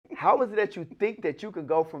how is it that you think that you can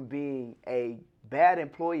go from being a bad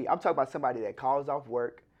employee? I'm talking about somebody that calls off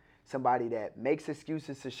work, somebody that makes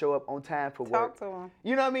excuses to show up on time for work. Talk to them.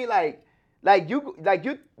 You know what I mean?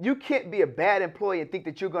 You can't be a bad employee and think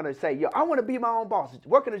that you're gonna say, yo, I want to be my own boss.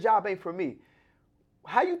 Working a job ain't for me.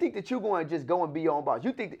 How you think that you're going to just go and be your own boss?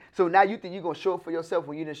 So now you think you're going to show up for yourself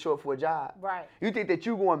when you didn't show up for a job? Right. You think that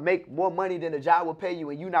you're going to make more money than the job will pay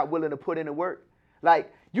you and you're not willing to put in the work?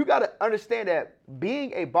 Like, you got to understand that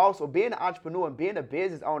being a boss or being an entrepreneur and being a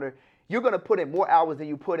business owner, you're going to put in more hours than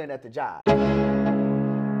you put in at the job.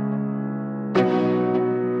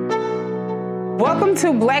 Welcome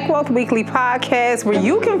to Black Wealth Weekly podcast, where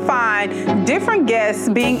you can find different guests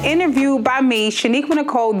being interviewed by me, Shaniqua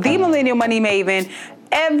Nicole, the Millennial Money Maven,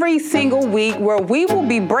 every single week, where we will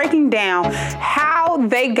be breaking down how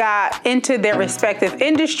they got into their respective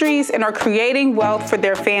industries and are creating wealth for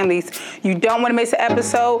their families. You don't want to miss an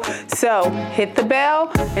episode, so hit the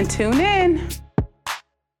bell and tune in.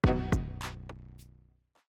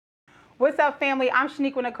 What's up, family? I'm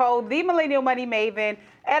Shaniqua Nicole, the Millennial Money Maven,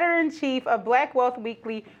 editor-in-chief of Black Wealth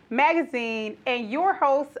Weekly magazine, and your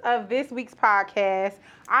host of this week's podcast.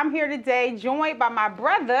 I'm here today joined by my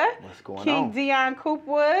brother, King Dion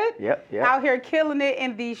Coopwood. Yep. Out here killing it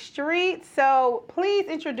in these streets. So please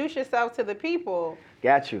introduce yourself to the people.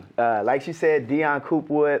 Got you. Like she said, Dion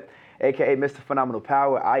Coopwood, a.k.a. Mr. Phenomenal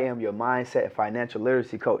Power. I am your mindset and financial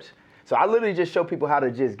literacy coach. So I literally just show people how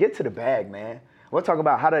to just get to the bag, man. We're talking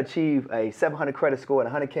about how to achieve a 700 credit score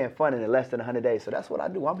and 100K in funding in less than 100 days. So that's what I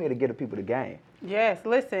do. I'm here to get the people the game. Yes,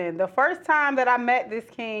 listen, the first time that I met this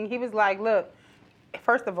king, he was like, look,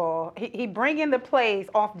 first of all, he bringing the plays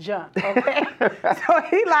off jump, okay? So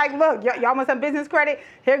he like, look, y'all want some business credit?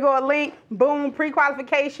 Here go a link, boom,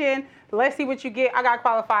 pre-qualification. Let's see what you get. I got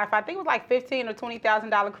qualified for, I think it was like $15,000 or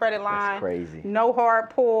 $20,000 credit line. That's crazy. No hard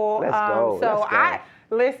pull. Let's go. So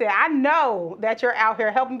listen, I know that you're out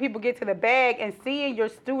here helping people get to the bag, and seeing your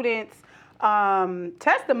students'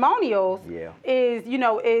 testimonials is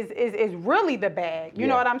really the bag. You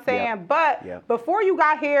know what I'm saying? But before you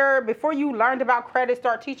got here, before you learned about credit,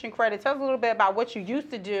 start teaching credit, tell us a little bit about what you used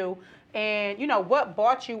to do and, what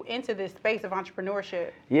brought you into this space of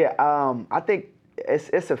entrepreneurship. I think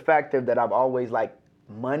it's a factor that I've always liked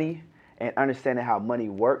money and understanding how money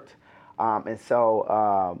worked. And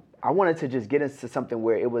so I wanted to just get into something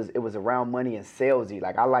where it was around money and salesy.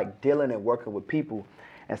 Like, I like dealing and working with people.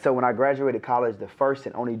 And so when I graduated college, the first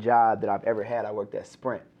and only job that I've ever had, I worked at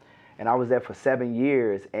Sprint. And I was there for 7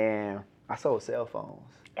 years, and I sold cell phones.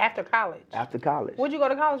 After college? After college. What'd you go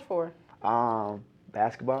to college for?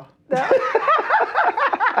 Basketball.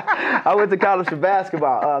 I went to college for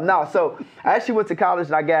basketball. So I actually went to college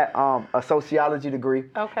and I got a sociology degree.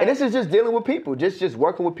 Okay. And this is just dealing with people, just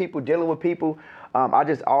working with people, dealing with people. I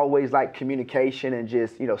just always like communication and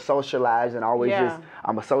just, socialize, and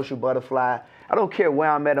I'm a social butterfly. I don't care where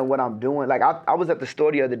I'm at and what I'm doing. Like, I was at the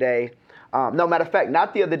store the other day. No, matter of fact,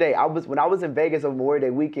 not the other day. When I was in Vegas over Memorial Day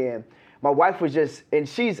weekend, my wife was and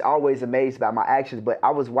she's always amazed by my actions, but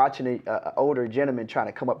I was watching an older gentleman trying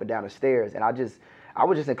to come up and down the stairs, and I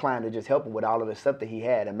was just inclined to just help him with all of the stuff that he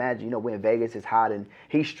had. Imagine, we're in Vegas, it's hot, and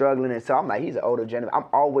he's struggling, and so I'm like, he's an older gentleman. I'm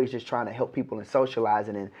always just trying to help people and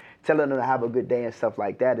socializing and telling them to have a good day and stuff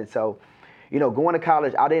like that. And so, going to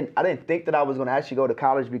college, I didn't think that I was going to actually go to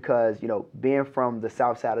college because, being from the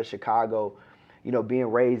south side of Chicago,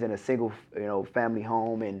 being raised in a single, family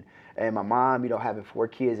home, and my mom, having 4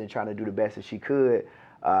 kids and trying to do the best that she could,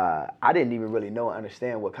 I didn't even really know and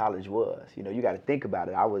understand what college was. You got to think about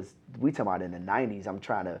it. We talking about in the 90s, I'm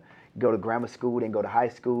trying to go to grammar school, then go to high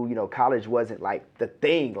school. College wasn't like the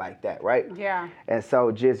thing like that, right? Yeah. And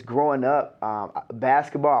so just growing up,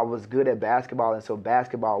 basketball, I was good at basketball. And so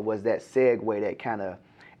basketball was that segue that kind of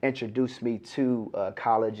introduced me to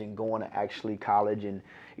college and going to actually college and,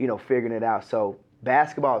 figuring it out. So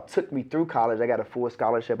basketball took me through college. I got a full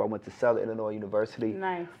scholarship. I went to Southern Illinois University.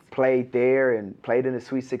 Nice. Played there and played in the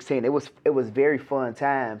Sweet 16. It was very fun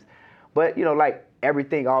times. But, like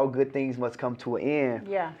everything, all good things must come to an end.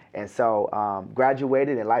 Yeah. And so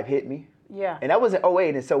graduated and life hit me. Yeah. And that was in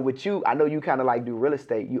 2008. And so with you, I know you kind of like do real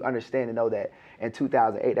estate. You understand and know that in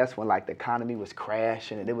 2008, that's when like the economy was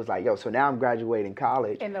crashing. And it was like, so now I'm graduating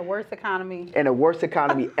college. In the worst economy. In the worst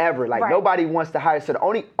economy ever. Like nobody wants to hire. So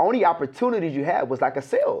the only opportunities you had was like a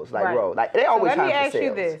sales role. Like they always hire for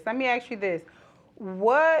sales. Let me ask you this.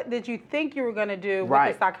 What did you think you were going to do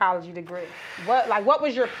with the psychology degree? What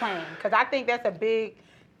was your plan? Because I think that's a big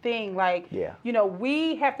thing. Like,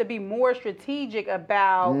 we have to be more strategic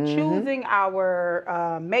about choosing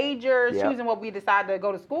our majors, choosing what we decide to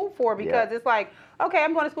go to school for, because it's like, okay,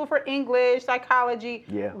 I'm going to school for English, psychology.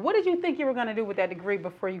 What did you think you were going to do with that degree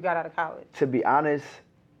before you got out of college? To be honest,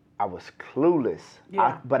 I was clueless.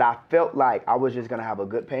 But I felt like I was just going to have a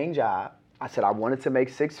good paying job. I said I wanted to make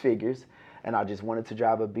 6 figures, and I just wanted to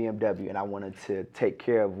drive a BMW, and I wanted to take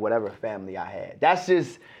care of whatever family I had. That's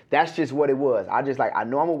just what it was. I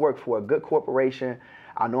know I'm going to work for a good corporation.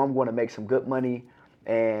 I know I'm going to make some good money.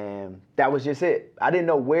 And that was just it. I didn't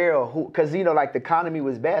know where or who, because, like the economy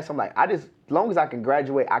was bad. So I'm like, as long as I can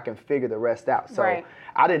graduate, I can figure the rest out. So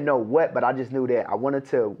I didn't know what, but I just knew that I wanted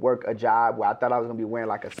to work a job where I thought I was going to be wearing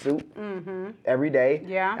like a suit every day.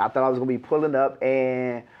 I thought I was going to be pulling up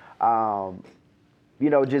and,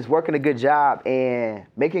 just working a good job and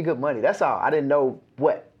making good money. That's all. I didn't know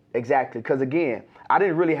what exactly. Because again, I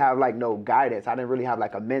didn't really have like no guidance. I didn't really have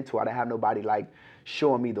like a mentor. I didn't have nobody like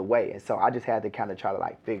showing me the way. And so I just had to kind of try to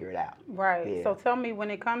like figure it out. Right. Yeah. So tell me,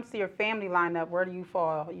 when it comes to your family lineup, where do you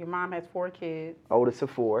fall? Your mom has 4 kids. Oldest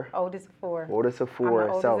of 4. Oldest of 4. Oldest of 4. I'm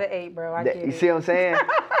the oldest of 8, bro. I get it. You see what I'm saying?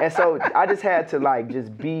 And so I just had to like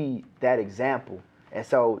just be that example. And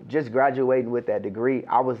so just graduating with that degree,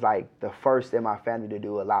 I was like the first in my family to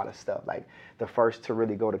do a lot of stuff. Like the first to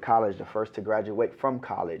really go to college, the first to graduate from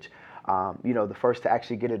college, the first to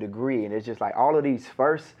actually get a degree. And it's just like all of these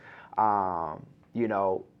firsts, I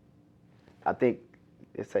think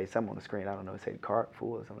it say something on the screen. I don't know. It say cart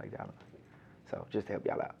full or something like that. So just to help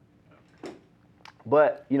y'all out.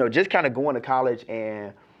 But, just kind of going to college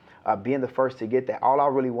and being the first to get that, all I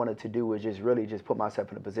really wanted to do was just really just put myself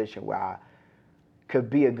in a position where I could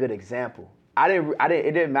be a good example.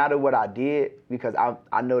 It didn't matter what I did, because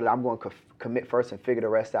I know that I'm going to commit first and figure the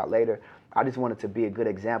rest out later. I just wanted to be a good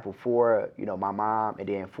example for, my mom, and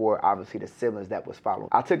then for obviously the siblings that was following.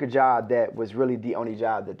 I took a job that was really the only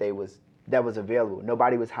job that was available.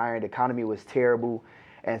 Nobody was hiring. The economy was terrible.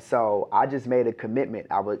 And so I just made a commitment.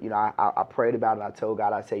 I prayed about it. I told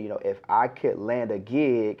God, I said, if I could land a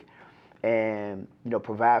gig and,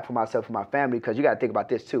 provide for myself and my family, because you got to think about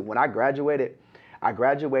this too. When I graduated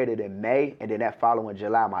in May, and then that following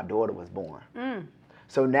July, my daughter was born.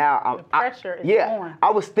 So now the pressure is on.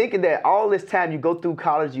 I was thinking that all this time you go through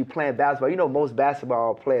college, you playing basketball. Most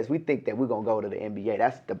basketball players, we think that we're gonna go to the NBA.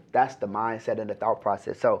 That's the mindset and the thought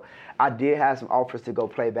process. So I did have some offers to go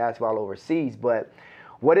play basketball overseas, but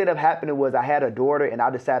what ended up happening was I had a daughter, and I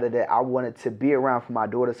decided that I wanted to be around for my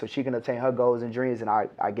daughter so she can obtain her goals and dreams, and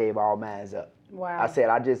I gave all mine up. Wow. I said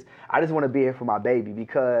I just want to be here for my baby,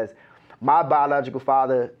 because my biological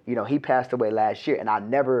father, he passed away last year, and I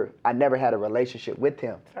never had a relationship with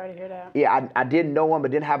him. Sorry to hear that. Yeah, I didn't know him,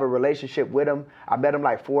 but didn't have a relationship with him. I met him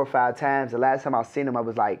like 4 or 5 times. The last time I seen him, I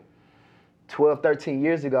was like 12, 13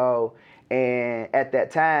 years ago. And at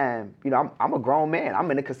that time, I'm a grown man.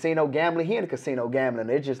 I'm in the casino gambling. He in the casino gambling.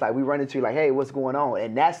 It's just like we run into like, hey, what's going on?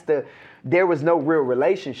 And there was no real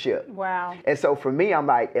relationship. Wow. And so for me, I'm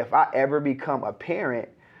like, if I ever become a parent,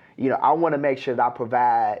 I want to make sure that I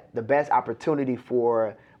provide the best opportunity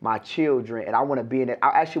for my children, and I want to be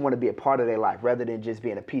I actually want to be a part of their life rather than just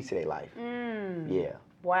being a piece of their life. Yeah.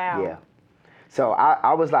 Wow. Yeah. So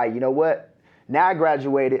I was like, you know what? Now I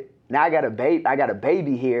graduated. Now I got a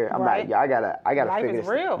baby here. I'm like, I gotta figure this. Life is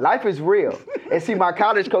real. Life is real. And see, my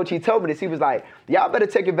college coach, he told me this. He was like, y'all better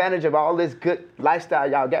take advantage of all this good lifestyle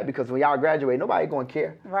y'all got, because when y'all graduate, nobody gonna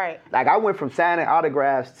care. Right. Like I went from signing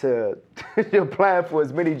autographs to applying for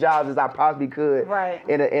as many jobs as I possibly could. Right.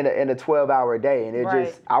 In a 12-hour day,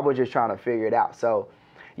 and I was just trying to figure it out. So,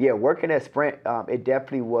 yeah, working at Sprint, it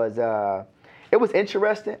definitely was. It was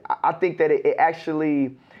interesting. I think that it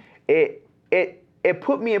actually it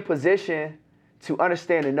put me in position to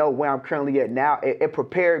understand and know where I'm currently at now. It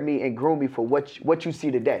prepared me and groomed me for what you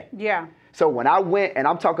see today. Yeah. So when I went, and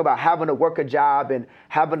I'm talking about having to work a job and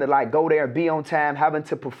having to like go there and be on time, having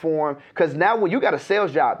to perform, because now when you got a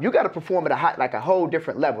sales job, you got to perform at a whole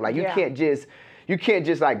different level. Like you can't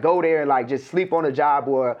just like go there and like just sleep on a job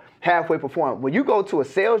or halfway perform. When you go to a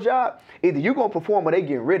sales job, either you gonna perform or they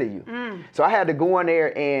getting rid of you. So I had to go in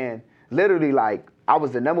there and literally like, I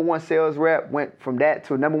was the #1 sales rep, went from that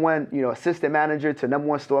to #1, assistant manager to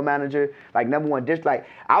 #1 store manager, like #1 dish. Like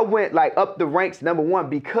I went like up the ranks #1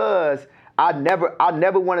 because I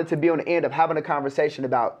never wanted to be on the end of having a conversation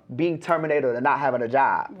about being terminated or not having a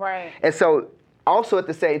job. Right. And so also at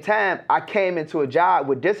the same time, I came into a job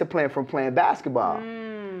with discipline from playing basketball.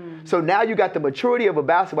 So now you got the maturity of a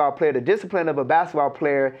basketball player, the discipline of a basketball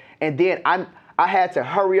player, and then I had to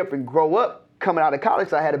hurry up and grow up coming out of college,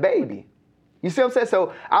 so I had a baby. You see what I'm saying?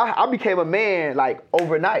 So I became a man like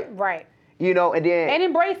overnight. Right. You know, and then... And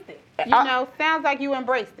embraced it. Sounds like you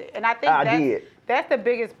embraced it. And I think that's the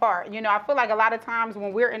biggest part. You know, I feel like a lot of times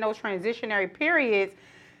when we're in those transitionary periods,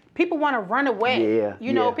 people want to run away.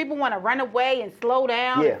 Yeah, people want to run away and slow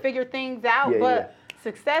down and figure things out. But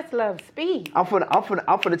success loves speed. I'm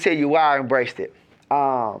finna tell you why I embraced it.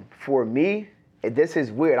 For me, this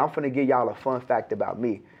is weird. I'm finna give y'all a fun fact about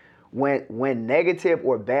me. When negative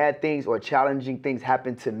or bad things or challenging things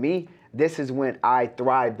happen to me, this is when I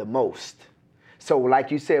thrive the most. So like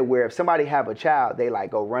you said, where if somebody have a child, they like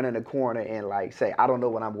go run in the corner and like say, I don't know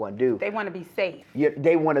what I'm going to do. They want to be safe. Yeah,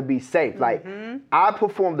 they want to be safe. Like I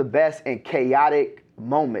perform the best in chaotic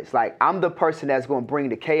moments. Like I'm the person that's going to bring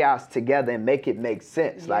the chaos together and make it make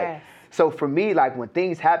sense. Yes. Like, so for me, like when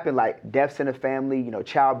things happen, like deaths in the family,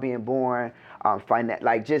 child being born,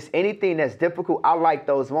 like just anything that's difficult, I like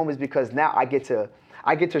those moments because now I get to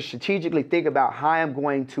strategically think about how I'm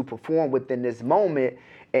going to perform within this moment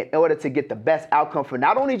in order to get the best outcome for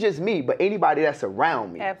not only just me, but anybody that's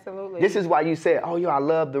around me. Absolutely. This is why you said, I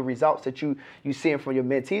love the results that you seeing from your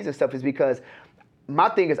mentees and stuff, is because my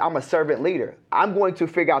thing is I'm a servant leader. I'm going to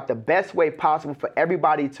figure out the best way possible for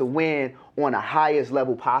everybody to win on the highest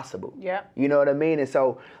level possible. Yeah. You know what I mean? And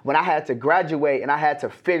so when I had to graduate and I had to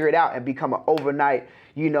figure it out and become an overnight,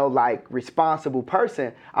 responsible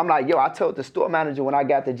person, I'm like, I told the store manager when I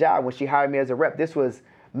got the job, when she hired me as a rep, this was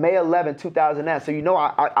May 11, 2009. So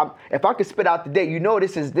I if I could spit out the date,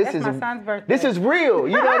 this is my son's birthday. This is real.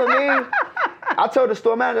 You know what I mean? I told the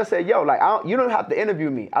store manager, I said, you don't have to interview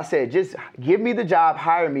me. I said, just give me the job,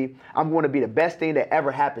 hire me. I'm going to be the best thing that ever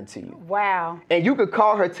happened to you. Wow. And you could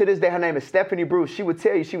call her to this day. Her name is Stephanie Bruce. She would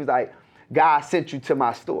tell you, she was like, God sent you to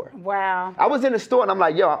my store. Wow. I was in the store and I'm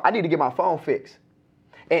like, I need to get my phone fixed.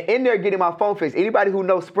 And in there getting my phone fixed, anybody who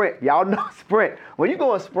knows Sprint, y'all know Sprint. When you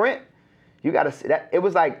go on Sprint, you got to, that. It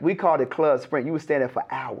was like, we called it Club Sprint. You would stand there for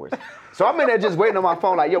hours. So I'm in there just waiting on my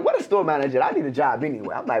phone like, what a store manager? I need a job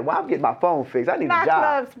anyway. I'm like, I'm getting my phone fixed. I need a job.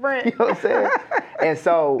 Club Sprint. You know what I'm saying? And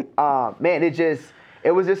so,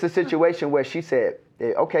 it was just a situation where she said,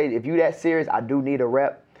 okay, if you that serious, I do need a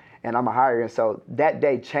rep and I'm a hire. And so that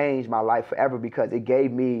day changed my life forever because it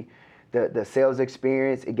gave me the sales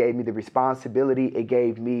experience. It gave me the responsibility. It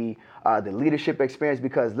gave me the leadership experience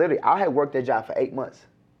because literally I had worked that job for 8 months.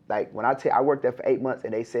 Like when I worked there for 8 months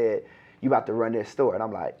and they said, you about to run this store. And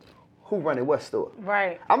I'm like, who running what store?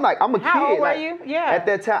 Right. I'm like, I'm a kid. How old were you? Yeah. At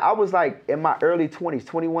that time, I was like in my early 20s,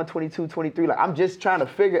 21, 22, 23. Like I'm just trying to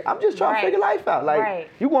figure life out. Like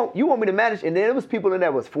you want me to manage. And then there was people in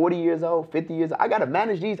there was 40 years old, 50 years old. I got to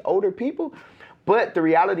manage these older people. But the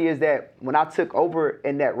reality is that when I took over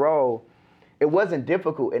in that role, it wasn't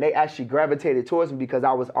difficult, and they actually gravitated towards me because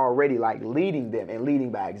I was already like leading them and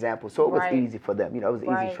leading by example. So it was easy for them. It was an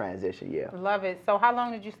easy transition. Yeah. Love it. So how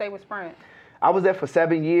long did you stay with Sprint? I was there for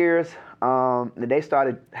 7 years. And they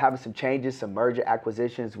started having some changes, some merger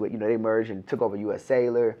acquisitions. With they merged and took over U.S.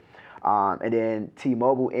 Sailor, and then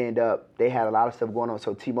T-Mobile they had a lot of stuff going on.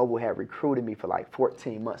 So T-Mobile had recruited me for like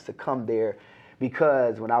 14 months to come there.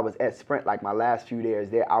 Because when I was at Sprint, like my last few years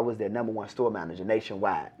there, I was their #1 store manager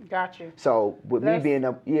nationwide. Got you. So with me being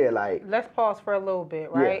Let's pause for a little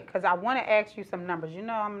bit, right? Because I want to ask you some numbers.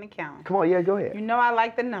 I'm an accountant. Come on, go ahead. I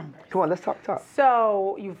like the numbers. Come on, let's talk.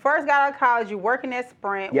 So you first got out of college, you're working at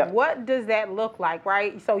Sprint. Yep. What does that look like,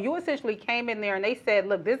 right? So you essentially came in there and they said,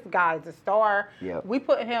 look, this guy's a star. Yep. We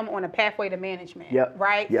put him on a pathway to management, yep.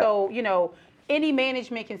 right? Yep. So, any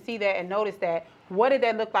management can see that and notice that. What did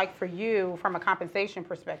that look like for you from a compensation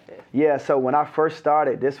perspective? Yeah, so when I first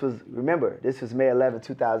started, this was May 11,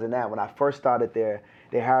 2009. When I first started there,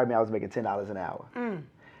 they hired me, I was making $10 an hour.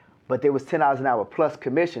 But there was $10 an hour plus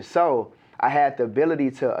commission. So I had the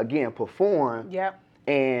ability to, again, perform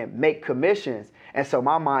and make commissions. And so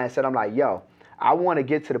my mindset, I'm like, I want to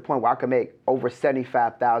get to the point where I can make over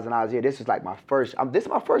 $75,000 a year. This is like my first, this is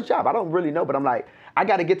my first job. I don't really know, but I'm like, I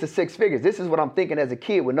got to get to 6 figures. This is what I'm thinking as a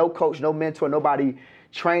kid with no coach, no mentor, nobody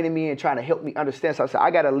training me and trying to help me understand. So I said, I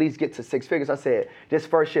got to at least get to 6 figures. I said, this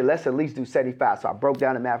first year, let's at least do 75. So I broke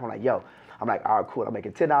down the math. I'm like, all right, cool. I'm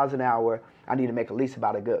making $10 an hour. I need to make at least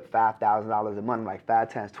about a good $5,000 a month. I'm like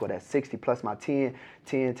 5 times 12, that's 60 plus my 10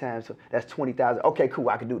 times, so that's 20,000. Okay, cool,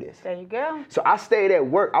 I can do this. There you go. So I stayed at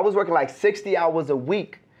work. I was working like 60 hours a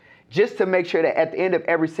week just to make sure that at the end of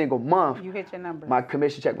every single month, you hit your numbers. My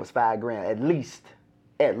commission check was $5,000 at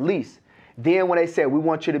least. Then when they said, we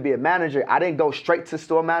want you to be a manager, I didn't go straight to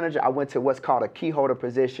store manager. I went to what's called a key holder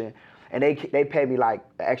position. And they paid me like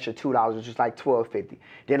an extra $2, which is like $12.50.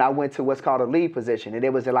 Then I went to what's called a lead position, and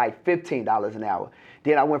it was at like $15 an hour.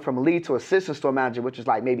 Then I went from lead to assistant store manager, which is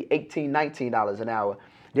like maybe $18, $19 an hour.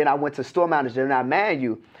 Then I went to store manager, and I, man,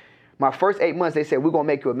 my first 8 months, they said, we're going to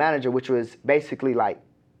make you a manager, which was basically like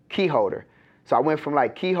key holder. So I went from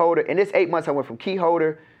like key holder. In this 8 months, I went from key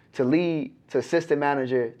holder to lead to assistant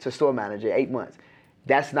manager to store manager, 8 months.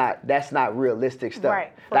 That's not realistic stuff.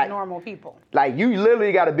 Right, for like, normal people. Like, you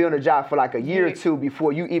literally got to be on the job for like a year or two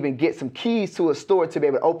before you even get some keys to a store to be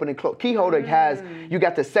able to open and close. Key holder you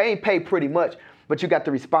got the same pay pretty much, but you got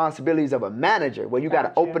the responsibilities of a manager where you got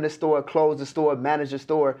to open the store, close the store, manage the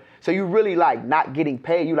store. So you really like not getting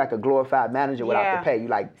paid. You like a glorified manager without the pay. You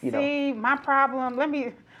like, you know. See, my problem,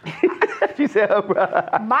 She said, oh, bro.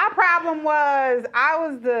 My problem was I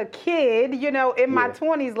was the kid, in my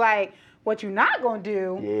 20s, like, what you're not going to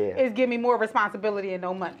do is give me more responsibility and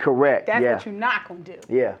no money. Correct. That's what you're not going to do.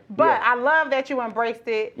 Yeah. But I love that you embraced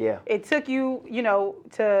it. Yeah. It took you,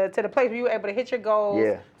 to the place where you were able to hit your goals.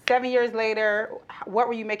 Yeah. 7 years later, what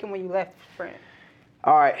were you making when you left Sprint?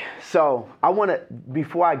 All right. So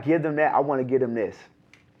before I give them that, I want to give them this.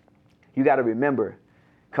 You got to remember,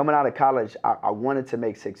 coming out of college, I wanted to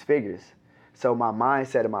make six figures. So my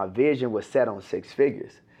mindset and my vision was set on six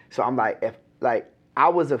figures. So I'm like, I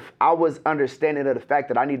was understanding of the fact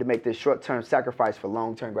that I need to make this short-term sacrifice for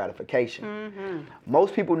long-term gratification. Mm-hmm.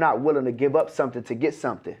 Most people not willing to give up something to get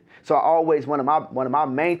something. So one of my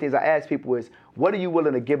main things I ask people is, what are you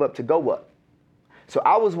willing to give up to go up? So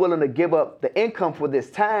I was willing to give up the income for this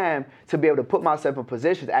time to be able to put myself in a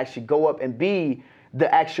position to actually go up and be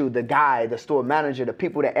the guy, the store manager, the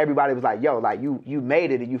people that everybody was like, yo, like you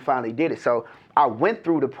made it and you finally did it. So I went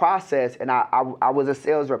through the process and I was a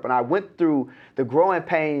sales rep and I went through the growing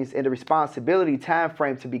pains and the responsibility time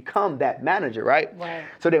frame to become that manager, right? Right.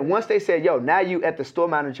 So then once they said, yo, now you at the store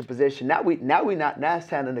manager position, now it's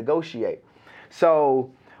time to negotiate.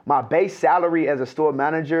 So my base salary as a store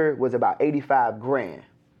manager was about $85,000.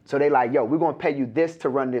 So they like, yo, we're going to pay you this to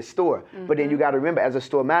run this store. Mm-hmm. But then you got to remember, as a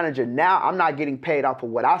store manager, now I'm not getting paid off of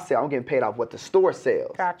what I sell. I'm getting paid off what the store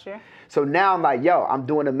sells. Gotcha. So now I'm like, yo, I'm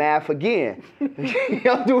doing the math again.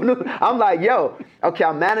 I'm like, yo, okay,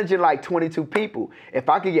 I'm managing like 22 people. If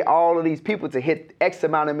I could get all of these people to hit X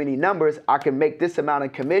amount of many numbers, I can make this amount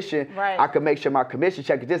of commission. Right. I can make sure my commission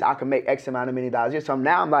check is this. I can make X amount of many dollars a year. So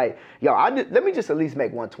now I'm like, yo, let me just at least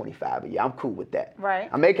make 125 a year. I'm cool with that. Right.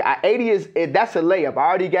 I'm making 80 that's a layup. I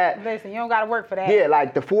already got. Listen, you don't got to work for that. Yeah,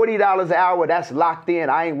 like the $40 an hour, that's locked in.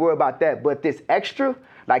 I ain't worried about that. But this extra,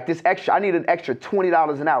 I need an extra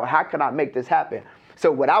 $20 an hour. How can I make this happen?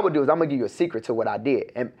 So what I would do is I'm going to give you a secret to what I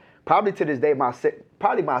did. And probably to this day, my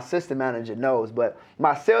assistant manager knows, but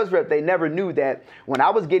my sales rep, they never knew that when I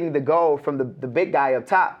was getting the goal from the big guy up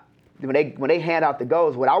top, when they hand out the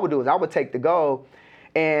goals, what I would do is I would take the goal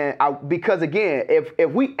and because again,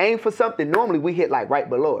 if we aim for something, normally we hit like right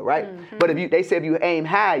below it, right? Mm-hmm. But if you aim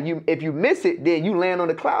high, if you miss it, then you land on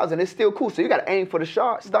the clouds and it's still cool. So you got to aim for the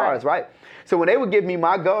stars, right? So when they would give me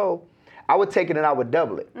my goal, I would take it and I would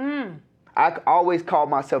double it. I always call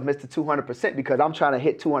myself Mr. 200% because I'm trying to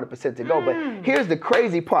hit 200% to go. But here's the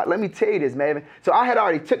crazy part. Let me tell you this, man. So I had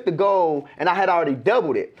already took the goal and I had already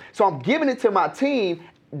doubled it. So I'm giving it to my team.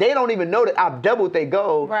 They don't even know that I've doubled their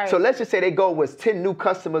goal. Right. So let's just say their goal was 10 new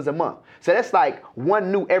customers a month. So that's like one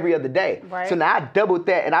new every other day. Right. So now I doubled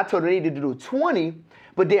that and I told them they needed to do 20,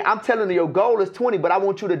 but then I'm telling them your goal is 20, but I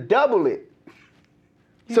want you to double it.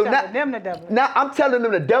 So now, them to double it. Now I'm telling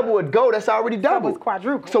them to double a goal that's already doubled. So it's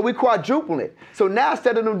quadruple. So we quadruple it. So now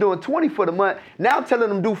instead of them doing 20 for the month, now I'm telling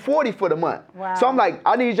them do 40 for the month. Wow. So I'm like,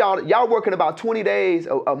 I need y'all working about 20 days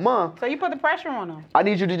a month. So you put the pressure on them. I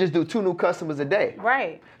need you to just do 2 new customers a day.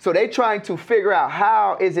 Right. So they trying to figure out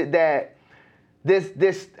how is it that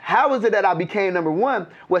how is it that I became number one?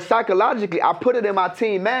 Well, psychologically, I put it in my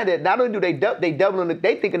team mind that not only do they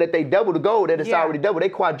thinking that they double the goal, that it's already double, they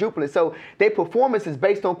quadruple it. So their performance is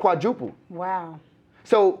based on quadruple. Wow.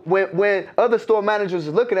 So when other store managers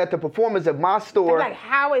are looking at the performance of my store, they're like,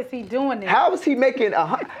 how is he doing this? How is he making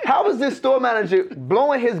how is this store manager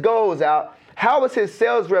blowing his goals out? How is his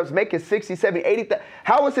sales reps making 60, 70, 80?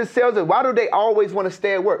 How is his sales reps? Why do they always want to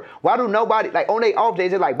stay at work? Why do nobody, like on their off days,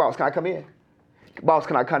 they're like, boss, can I come in? Boss,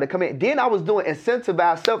 can I kind of come in? Then I was doing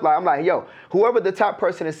incentivized stuff. Like I'm like, yo, whoever the top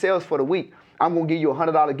person in sales for the week, I'm going to give you a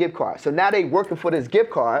 $100 gift card. So now they working for this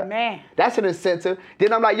gift card. Man. That's an incentive.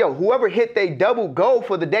 Then I'm like, yo, whoever hit they double goal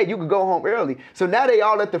for the day, you can go home early. So now they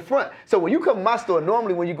all at the front. So when you come to my store,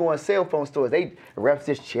 normally when you go in cell phone stores, the reps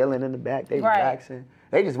just chilling in the back. They relaxing.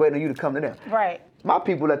 They just waiting on you to come to them. Right. My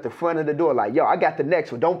people at the front of the door like, yo, I got the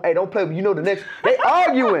next one. Don't play with, the next. They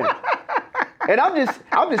arguing. And I'm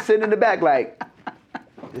just sitting in the back like,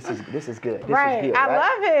 This is good. This right. is good. I right?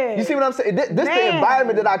 love it. You see what I'm saying? This the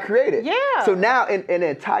environment that I created. Yeah. So now in an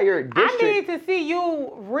entire district. I need to see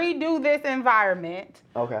you redo this environment.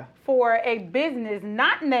 Okay. For a business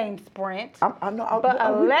not named Sprint, but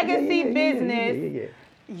a legacy business. Yeah.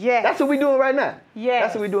 Yes. That's what we're doing right now. Yes.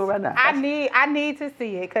 That's what we're doing right now. I need to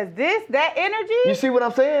see it because that energy. You see what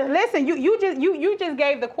I'm saying? Listen, you just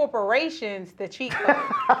gave the corporations the cheat code.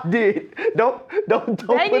 I did. Don't.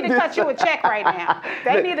 They need to cut you a check right now.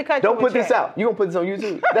 They need to cut you a check. Don't put this out. You gonna put this on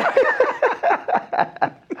YouTube?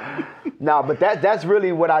 No, but that's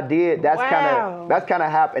really what I did. That's kind of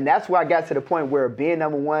happened. That's where I got to the point where being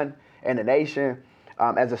number one in the nation.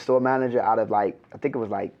 As a store manager out of I think it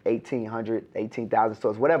was 18,000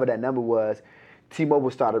 stores, whatever that number was, T-Mobile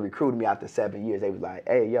started recruiting me after 7 years. They was like,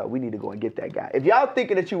 hey, yo, we need to go and get that guy. If y'all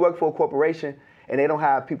thinking that you work for a corporation and they don't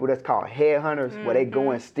have people that's called headhunters, where they go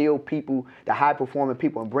and steal people, the high-performing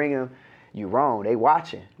people, and bring them, you wrong. They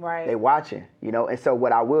watching. Right. They watching, And so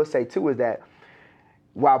what I will say, too, is that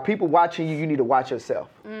while people watching you, you need to watch yourself.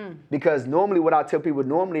 Because normally what I tell people,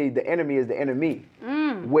 the enemy is the enemy.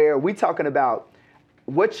 Where we talking about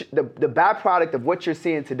the byproduct of what you're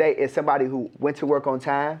seeing today is somebody who went to work on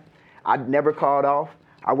time. I never called off.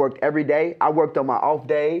 I worked every day. I worked on my off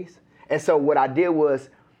days. And so what I did was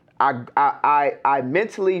I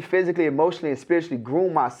mentally, physically, emotionally, and spiritually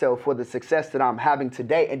groomed myself for the success that I'm having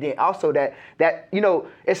today. And then also that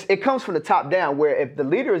it comes from the top down, where if the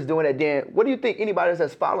leader is doing it, then what do you think anybody else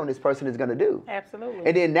that's following this person is going to do? Absolutely.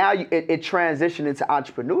 And then now it transitioned into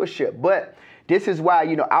entrepreneurship. But this is why,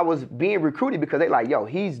 I was being recruited because they like, yo,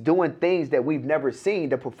 he's doing things that we've never seen.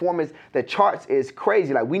 The performance, the charts is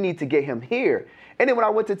crazy. Like, we need to get him here. And then when I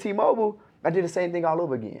went to T-Mobile, I did the same thing all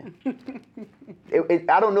over again.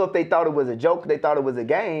 I don't know if they thought it was a joke, they thought it was a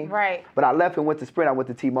game. Right. But I left and went to Sprint. I went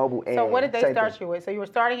to T-Mobile. So what did they start you with? So you were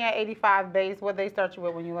starting at 85 base. What did they start you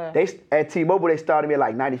with when you left? At T-Mobile, they started me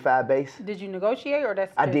at 95 base. Did you negotiate or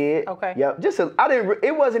that's? I did. Okay. Yep.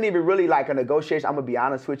 It wasn't even really like a negotiation. I'm gonna be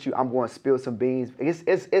honest with you. I'm going to spill some beans.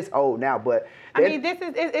 It's old now, but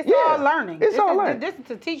it's all learning. It's all learning. This is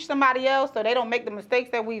to teach somebody else so they don't make the mistakes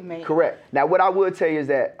that we've made. Correct. Now, what I would tell you is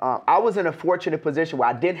that I was in a fortunate position where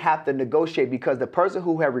I didn't have to negotiate because the person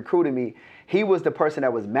who had recruited me, he was the person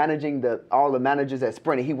that was managing all the managers at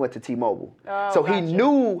Sprint, and he went to T-Mobile. Oh, so he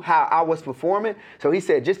knew how I was performing. So he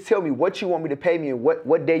said, just tell me what you want me to pay me and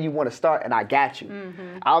what day you want to start, and I got you.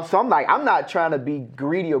 So I'm like, I'm not trying to be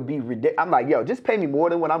greedy or be ridiculous. I'm like, yo, just pay me more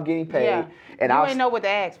than what I'm getting paid. Yeah. And you didn't know what to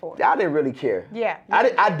ask for. I didn't really care. Yeah.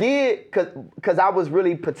 I did because I was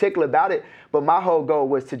really particular about it, but my whole goal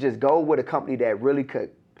was to just go with a company that really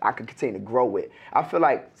I could continue to grow with. I feel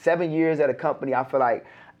like 7 years at a company, I feel like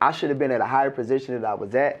I should have been at a higher position than I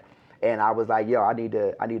was at. And I was like, yo, I need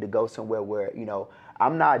to go somewhere where,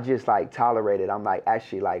 I'm not just tolerated. I'm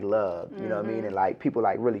actually loved, you know what I mean? And people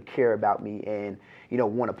really care about me and,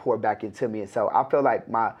 want to pour back into me. And so I feel like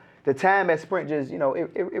the time at Sprint just,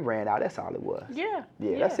 it ran out. That's all it was. Yeah.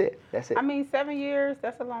 Yeah, that's it. I mean, 7 years,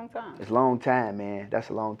 that's a long time. It's a long time, man. That's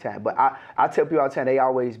a long time. But I tell people all the time, they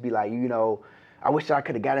always be like, I wish I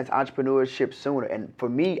could have got into entrepreneurship sooner. And for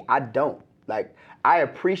me, I don't. I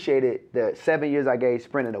appreciated the 7 years I gave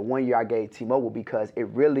Sprint and the 1 year I gave T-Mobile because it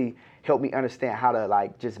really helped me understand how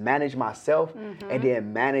to just manage myself and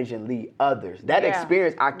then manage and lead others. That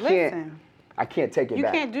experience, I can't take it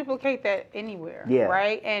back. You can't duplicate that anywhere, yeah.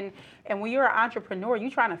 Right? And when you're an entrepreneur,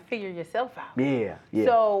 you're trying to figure yourself out. Yeah.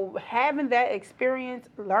 So having that experience,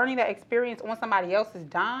 learning that experience on somebody else's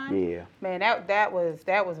dime, man, that was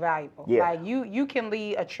valuable. Yeah. You can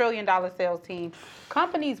lead $1 trillion sales team.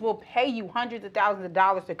 Companies will pay you hundreds of thousands of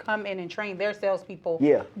dollars to come in and train their salespeople.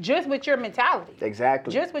 Yeah. Just with your mentality.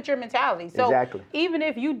 Exactly. Just with your mentality. So even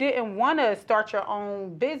if you didn't want to start your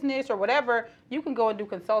own business or whatever, you can go and do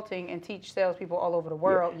consulting and teach salespeople all over the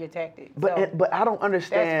world your tactics. But I don't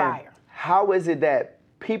understand. That's fire. How is it that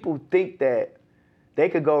people think that they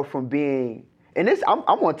could go from being, and this I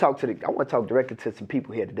want to talk directly to some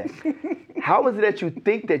people here today. How is it that you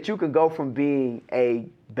think that you can go from being a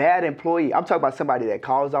bad employee? I'm talking about somebody that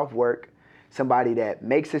calls off work, somebody that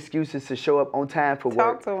makes excuses to show up on time for work.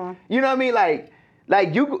 Talk to them. You know what I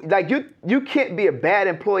mean? You can't be a bad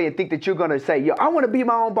employee and think that you're gonna say, yo, I want to be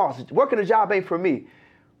my own boss. Working a job ain't for me.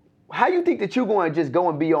 How you think that you're going to just go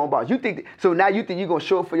and be your own boss? So now you think you're going to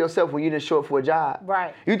show up for yourself when you didn't show up for a job?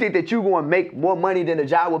 Right. You think that you're going to make more money than the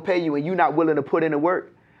job will pay you and you're not willing to put in the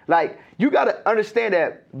work? You got to understand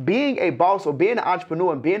that being a boss or being an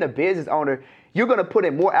entrepreneur and being a business owner, you're going to put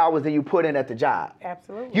in more hours than you put in at the job.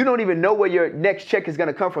 Absolutely. You don't even know where your next check is going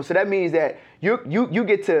to come from. So that means that you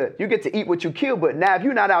get to eat what you kill. But now if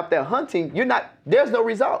you're not out there hunting, there's no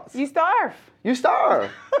results. You starve. You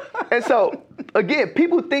starve. And so, again,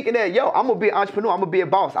 people thinking that, yo, I'm gonna be an entrepreneur, I'm gonna be a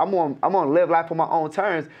boss, I'm gonna live life on my own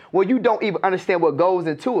terms. Well, you don't even understand what goes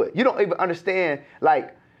into it. You don't even understand,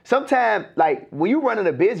 like, sometimes, like, when you're running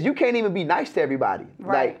a business, you can't even be nice to everybody.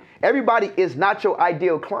 Right. Like, everybody is not your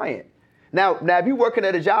ideal client. Now, if you're working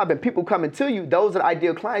at a job and people coming to you, those are the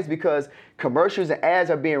ideal clients because commercials and ads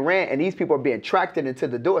are being ran and these people are being attracted into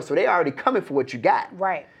the door. So they already coming for what you got.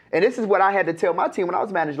 Right. And this is what I had to tell my team when I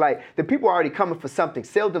was manager, like, the people are already coming for something,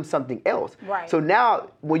 sell them something else. Right. So now,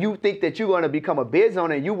 when you think that you're gonna become a business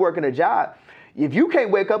owner and you working a job, if you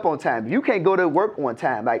can't wake up on time, if you can't go to work on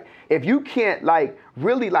time, like, if you can't, like,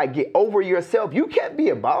 really, like, get over yourself, you can't be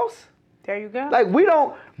a boss. There you go. Like,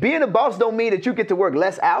 being a boss don't mean that you get to work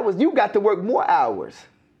less hours. You got to work more hours.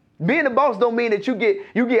 Being a boss don't mean that you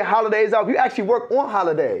get holidays off. You actually work on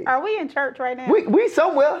holidays. Are we in church right now? We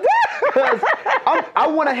somewhere. Because I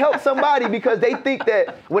want to help somebody because they think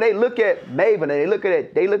that when they look at Maven and they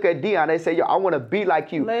look at Dion, they say, yo, I want to be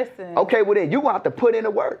like you. Listen. Okay, well then you gonna have to put in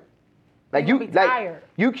the work. Like You're tired.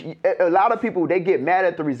 A lot of people, they get mad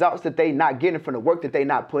at the results that they not getting from the work that they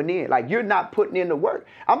not putting in. Like, you're not putting in the work.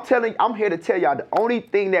 I'm here to tell y'all the only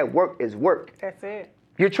thing that work is work. That's it.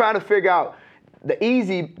 You're trying to figure out the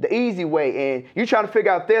easy way, and you're trying to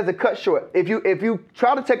figure out if there's a cut short. If you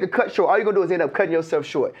try to take a cut short, all you're gonna do is end up cutting yourself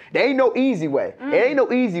short. There ain't no easy way. There ain't no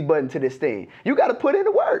easy button to this thing. You gotta put in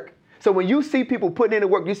the work. So when you see people putting in the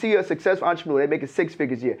work, you see a successful entrepreneur, they're making 6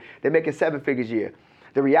 figures a year, they're making 7 figures a year.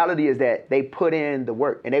 The reality is that they put in the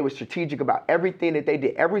work and they were strategic about everything that they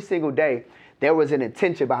did. Every single day, there was an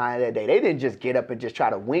intention behind that day. They didn't just get up and just try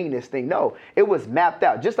to wing this thing. No, it was mapped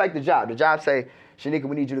out, just like the job. The job say, Shanika,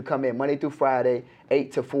 we need you to come in Monday through Friday,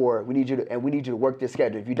 8 to 4. We need you to work this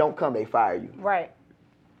schedule. If you don't come, they fire you. Right.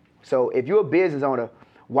 So if you're a business owner,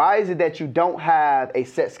 why is it that you don't have a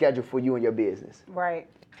set schedule for you and your business? Right.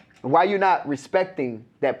 Why you're not respecting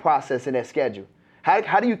that process and that schedule?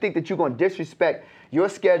 How do you think that you're going to disrespect your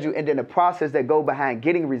schedule and then the process that go behind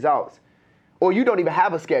getting results? Or you don't even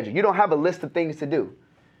have a schedule. You don't have a list of things to do.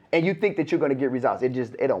 And you think that you're going to get results. It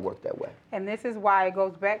don't work that way. And this is why it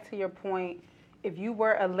goes back to your point. If you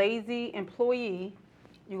were a lazy employee,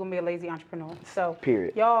 you're going to be a lazy entrepreneur. So,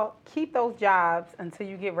 period. Y'all keep those jobs until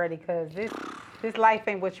you get ready because this life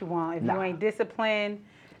ain't what you want. If you ain't disciplined,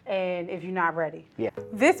 and if you're not ready. Yeah.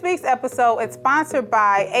 This week's episode is sponsored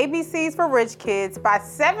by ABCs for Rich Kids by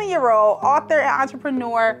 7-year-old author and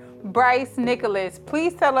entrepreneur Bryce Nicholas.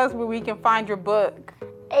 Please tell us where we can find your book.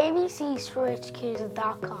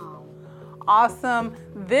 ABCsforRichKids.com. Awesome.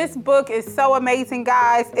 This book is so amazing,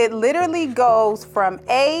 guys. It literally goes from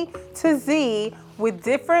A to Z with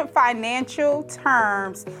different financial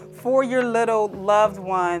terms for your little loved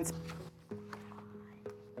ones.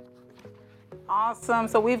 Awesome.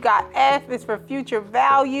 So we've got F is for future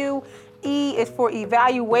value. E is for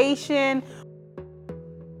evaluation.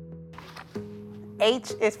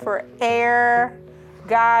 H is for air.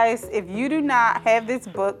 Guys, if you do not have this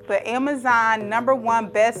book, the Amazon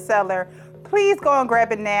 #1 bestseller, please go and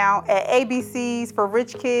grab it now at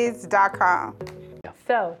abcsforrichkids.com.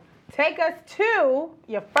 So take us to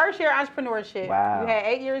your first year of entrepreneurship. Wow. You had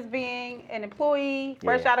 8 years being an employee,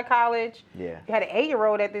 fresh out of college. Yeah. You had an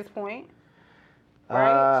 8-year-old at this point.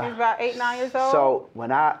 Right? She was about 8, 9 years old.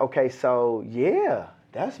 So yeah,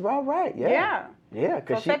 that's about right. Yeah. Yeah.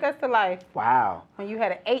 So take us to life. Wow. When you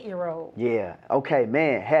had an 8-year-old. Yeah. Okay,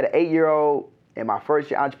 man. Had an 8-year-old in my first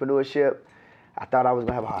year entrepreneurship. I thought I was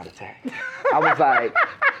gonna have a heart attack. I was like,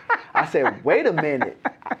 I said, wait a minute.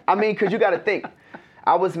 I mean, cause you got to think.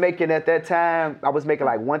 I was making at that time. I was making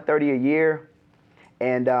like $130 a year,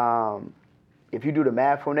 and if you do the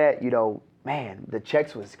math on that, man, the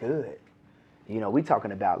checks was good. We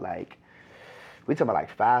talking about like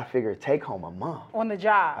 5-figure take home a month. On the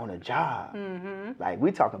job. On a job. Mm-hmm. Like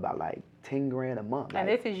we talking about like 10 grand a month. And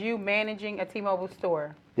like, this is you managing a T-Mobile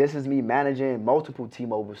store. This is me managing multiple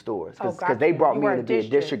T-Mobile stores. Because gotcha. they brought You me were in a to be a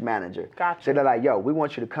district manager. Gotcha. So they're like, yo, we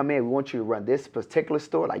want you to come in. We want you to run this particular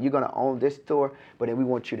store. Like you're going to own this store, but then we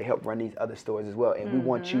want you to help run these other stores as well. And we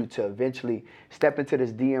want you to eventually step into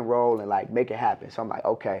this DN role and like make it happen. So I'm like,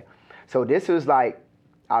 okay. So this was like,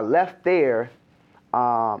 I left there.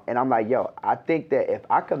 And I'm like, yo, I think that if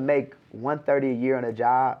I could make $130 a year on a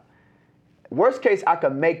job, worst case, I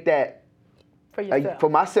could make that for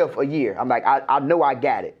myself a year. I'm like, I know I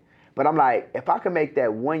got it. But I'm like, if I could make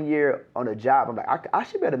that 1 year on a job, I'm like, I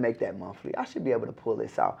should be able to make that monthly. I should be able to pull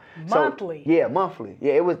this out. Monthly? So, yeah, monthly.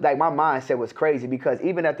 Yeah, it was like my mindset was crazy because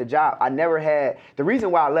even at the job, I never had, the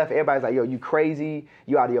reason why I left, everybody's like, yo, you crazy,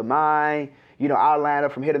 you out of your mind. I'll line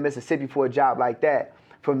up from here to Mississippi for a job like that.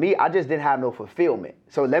 For me, I just didn't have no fulfillment.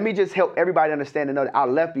 So let me just help everybody understand and know that I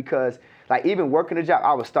left because Like even working a job,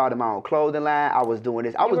 I was starting my own clothing line. I was doing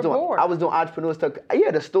this. I was doing entrepreneur stuff. Yeah,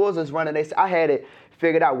 the stores was running. I had it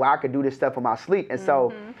figured out where I could do this stuff in my sleep. And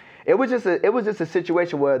so it was just a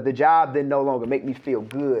situation where the job didn't no longer make me feel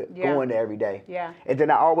good going there every day. Yeah. And then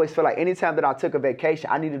I always felt like anytime that I took a vacation,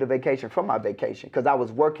 I needed a vacation from my vacation because I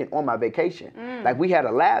was working on my vacation. Like we had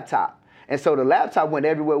a laptop. And so the laptop went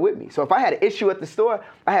everywhere with me. So if I had an issue at the store,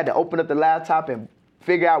 I had to open up the laptop and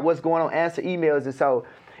figure out what's going on, answer emails. And so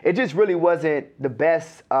it just really wasn't the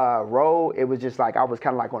best role. It was just like I was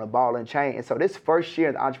kind of like on a ball and chain. And so this first year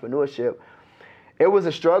in entrepreneurship, it was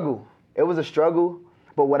a struggle. It was a struggle.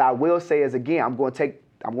 But what I will say is, again, I'm going to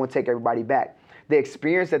take everybody back. The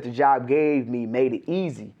experience that the job gave me made it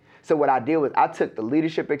easy. So what I did was I took the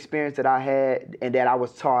leadership experience that I had and that I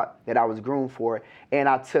was taught, that I was groomed for, and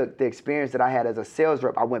I took the experience that I had as a sales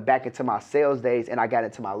rep. I went back into my sales days and I got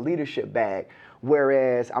into my leadership bag.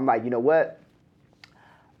 Whereas I'm like, you know what?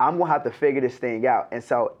 I'm going to have to figure this thing out. And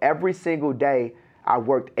so every single day, I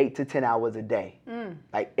worked 8 to 10 hours a day,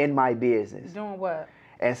 like in my business. Doing what?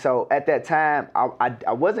 And so at that time,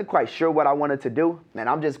 I wasn't quite sure what I wanted to do. Man,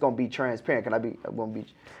 I'm just going to be transparent. I'm going to be.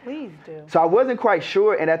 Please do. So I wasn't quite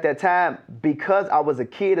sure. And at that time, because I was a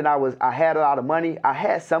kid and I had a lot of money, I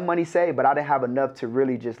had some money saved, but I didn't have enough to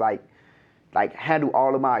really just like handle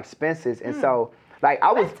all of my expenses. And so like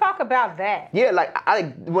Let's talk about that. Yeah, like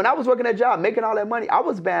when I was working that job, making all that money, I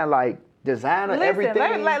was buying like designer,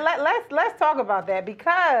 everything. Let's talk about that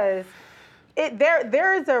because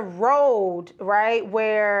there is a road, right,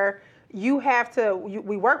 where you have to,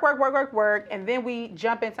 we work, and then we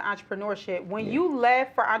jump into entrepreneurship. When you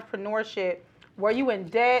left for entrepreneurship, were you in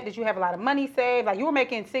debt? Did you have a lot of money saved? Like you were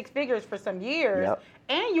making 6 figures for some years,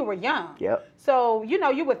 and you were young. So,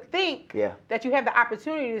 you would think that you have the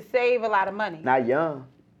opportunity to save a lot of money. Not young.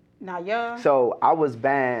 So I was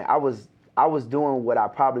buying, I was doing what I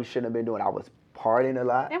probably shouldn't have been doing. I was partying a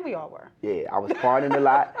lot. And we all were. Yeah, I was partying a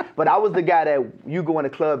lot. But I was the guy that you go in the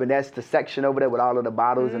club and that's the section over there with all of the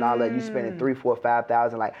bottles and all that. You spending $3,000, $4,000,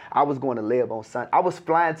 $5,000. Like I was going to live on Sunday. I was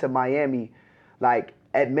flying to Miami, like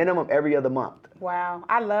at minimum every other month. Wow,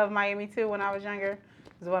 I love Miami too. When I was younger, it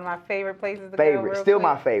was one of my favorite places to go. Still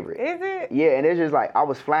my favorite. Is it? Yeah, and it's just like I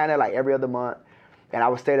was flying there like every other month, and I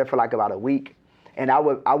would stay there for like about a week, and I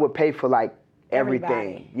would pay for like everything.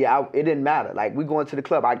 Everybody. Yeah, it didn't matter. Like we going to the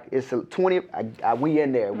club, it's a 20. We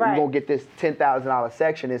in there. Right. We gonna get this $10,000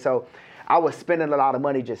 section, and so I was spending a lot of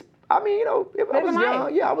money. Just I was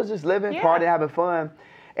young. Yeah, I was just living, partying, having fun.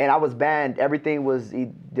 And I was buying, everything was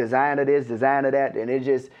designer this, designer that, and it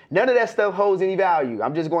just, none of that stuff holds any value.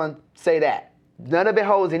 I'm just going to say that. None of it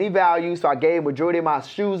holds any value, so I gave majority of my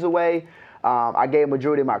shoes away. I gave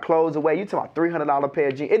majority of my clothes away. You talking about $300 pair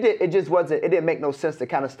of jeans. It didn't make no sense, the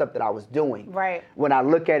kind of stuff that I was doing. Right. When I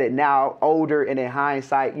look at it now, older, and in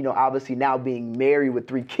hindsight, obviously now being married with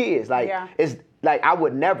 3 kids, it's, like I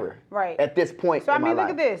would never, at this point. So I mean, look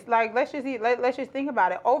at this. Like let's just think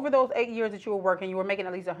about it. Over those 8 years that you were working, you were making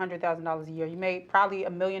at least $100,000 a year. You made probably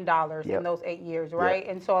 $1 million in those 8 years, right?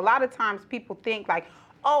 And so a lot of times people think like,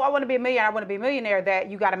 oh, I want to be a millionaire. I want to be a millionaire. That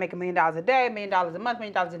you got to make $1 million a day, $1 million a month,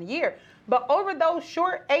 $1 million in a year. But over those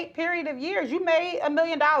short 8 period of years, you made $1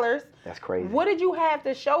 million. That's crazy. What did you have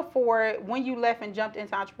to show for it when you left and jumped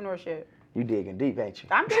into entrepreneurship? You digging deep, ain't you?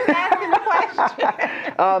 I'm just asking the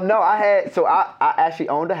question. No, I actually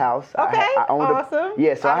owned a house. Okay, I owned awesome.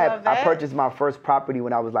 So I purchased my first property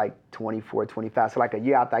when I was like 24, 25. So like a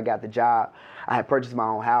year after I got the job, I had purchased my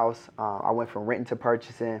own house. I went from renting to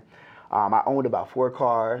purchasing. I owned about 4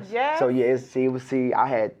 cars. Yeah. So who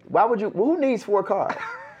needs 4 cars?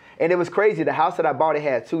 And it was crazy. The house that I bought, it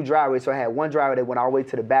had 2 driveways. So I had one driveway that went all the way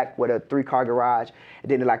to the back with a 3-car garage.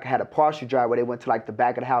 And then I had a partial driveway that went to like the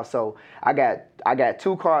back of the house. So I got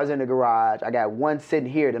 2 cars in the garage. I got one sitting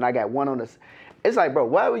here. Then I got one on the. It's like, bro,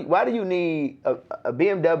 why do you need a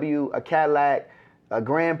BMW, a Cadillac, a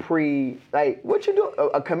Grand Prix? Like, what you do?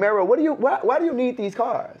 A Camaro? Why do you need these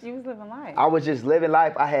cars? You was living life. I was just living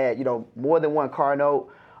life. I had, more than one car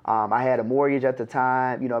note. I had a mortgage at the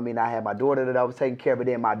time. I had my daughter that I was taking care of. But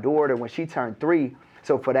then my daughter, when she turned 3,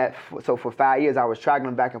 so for 5 years, I was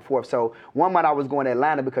traveling back and forth. So one month I was going to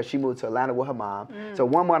Atlanta because she moved to Atlanta with her mom. So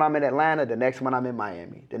one month I'm in Atlanta, the next month I'm in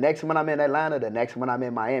Miami. The next month I'm in Atlanta, the next month I'm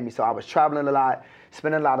in Miami. So I was traveling a lot,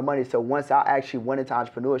 spending a lot of money. So once I actually went into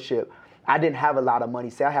entrepreneurship, I didn't have a lot of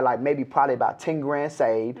money. So I had probably about 10 grand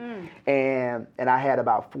saved, and I had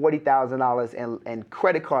about $40,000 in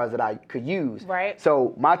credit cards that I could use. Right.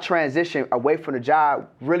 So my transition away from the job,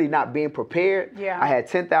 really not being prepared. Yeah. I had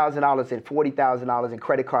 $10,000 and $40,000 in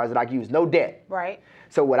credit cards that I could use, no debt. Right.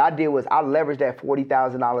 So what I did was I leveraged that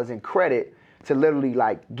 $40,000 in credit to literally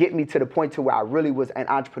like get me to the point to where I really was in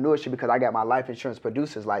entrepreneurship because I got my life insurance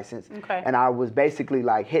producer's license. Okay. And I was basically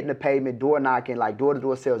like hitting the pavement, door knocking, like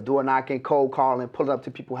door-to-door sales, door knocking, cold calling, pulling up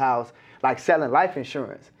to people's house, like selling life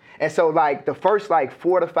insurance. And so like the first like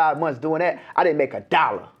 4 to 5 months doing that, I didn't make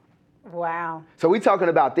 $1. Wow. So we talking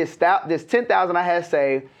about this $10,000 I had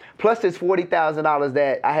saved, plus this $40,000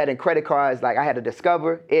 that I had in credit cards, like I had to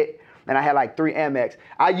discover it, and I had like 3 Amex.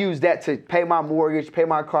 I used that to pay my mortgage, pay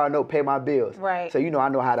my car note, pay my bills. Right. So I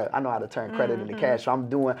know how to turn credit into cash. So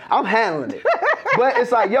I'm handling it. But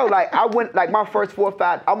it's like, yo, like I went like my first 4 or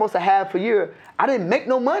 5, almost a half a year, I didn't make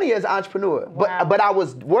no money as an entrepreneur. Wow. But I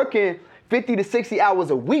was working 50 to 60 hours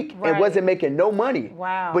a week and wasn't making no money.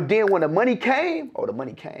 Wow. But then when the money came, the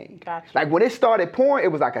money came. Gotcha. Like when it started pouring, it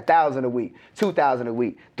was like 1,000 a week, 2,000 a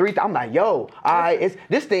week, 3,000. I'm like, yo, all right,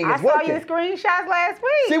 this thing is working. I saw your screenshots last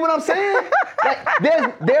week. See what I'm saying?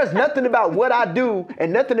 Like there's nothing about what I do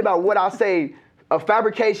and nothing about what I say a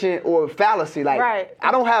fabrication or fallacy. Like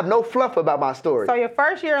I don't have no fluff about my story. So your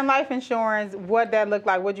first year in life insurance, what'd that look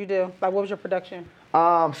like? What'd you do? Like what was your production?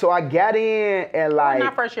 So I got in and like... Well,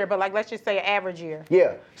 not first year, but like let's just say an average year.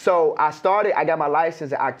 Yeah. So I got my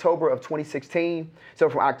license in October of 2016. So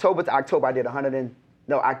from October to October, I did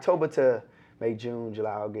October to May, June,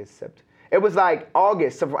 July, August, September. It was like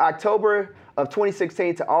August. So from October of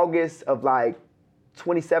 2016 to August of like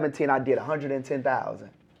 2017, I did 110,000.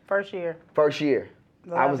 First year.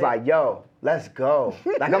 I was like, yo, let's go.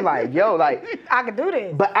 Like I'm like, yo, like I could do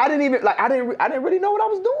this. But I didn't really know what I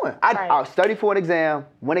was doing. I studied for an exam,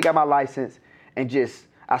 went and got my license, and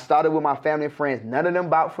I started with my family and friends. None of them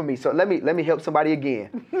bought for me. So let me help somebody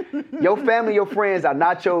again. Your family, your friends are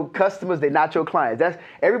not your customers, they're not your clients.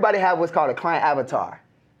 Everybody have what's called a client avatar.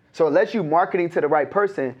 So unless you marketing to the right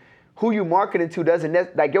person, who you marketing to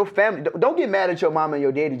doesn't, like your family, don't get mad at your mama and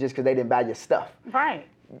your daddy just because they didn't buy your stuff. Right.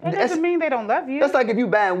 It doesn't mean they don't love you. That's like if you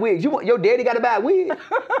buying wigs. Your daddy got to buy a wig.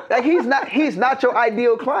 Like he's not your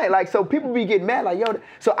ideal client. Like so people be getting mad like yo.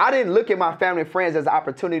 So I didn't look at my family and friends as an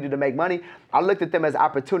opportunity to make money. I looked at them as an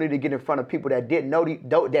opportunity to get in front of people that didn't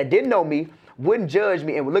know me, wouldn't judge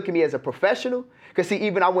me, and would look at me as a professional. Cause see,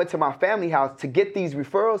 even I went to my family house to get these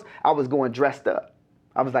referrals. I was going dressed up.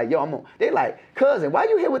 I was like, yo, they like, cousin, why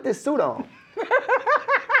you here with this suit on?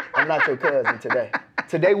 I'm not your cousin today.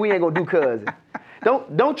 Today we ain't gonna do cousin.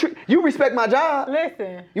 You respect my job.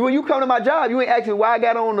 Listen. When you come to my job, you ain't asking why I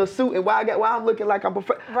got on a suit and why I'm looking like I'm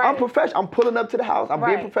professional. Right. I'm professional. I'm pulling up to the house. I'm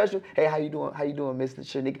being professional. Hey, how you doing? How you doing, Mr.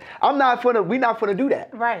 Shanika? We not gonna do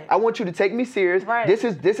that. Right. I want you to take me serious. Right. This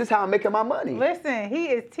is how I'm making my money. Listen, he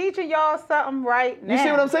is teaching y'all something right now. You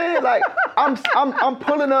see what I'm saying? Like I'm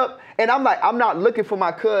pulling up and I'm like, I'm not looking for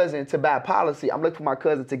my cousin to buy a policy. I'm looking for my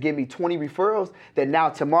cousin to give me 20 referrals that now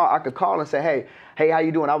tomorrow I could call and say, hey, how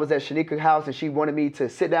you doing? I was at Shanika's house and she wanted me to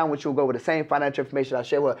sit down with you and go over the same financial information I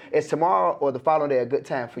shared with her. Is tomorrow or the following day a good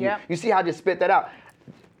time for you? Yep. You see how I just spit that out?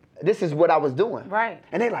 This is what I was doing. Right.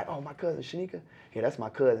 And they like, oh, my cousin Shanika? Yeah, that's my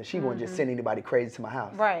cousin. She won't just send anybody crazy to my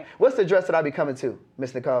house. Right. What's the address that I be coming to,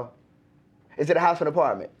 Miss Nicole? Is it a house or an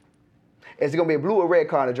apartment? Is it gonna be a blue or red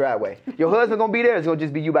car in the driveway? Your husband gonna be there? It's gonna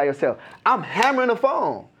just be you by yourself. I'm hammering the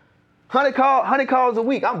phone. 100 calls a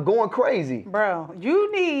week. I'm going crazy. Bro,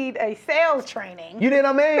 you need a sales training. You know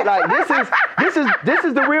what I mean? Like this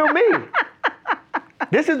is the real me.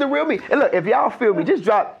 This is the real me. And look, if y'all feel me, just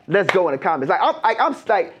drop let's go in the comments. I'm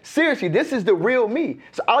like seriously, this is the real me.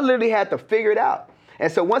 So I literally had to figure it out.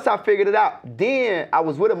 And so once I figured it out, then I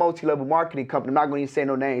was with a multi-level marketing company. I'm not going to even say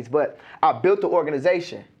no names, but I built the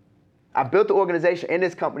organization. In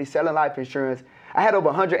this company selling life insurance. I had over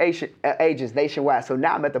 100 agents nationwide. So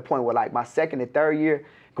now I'm at the point where like my second and third year,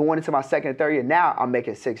 going into my second and third year, now I'm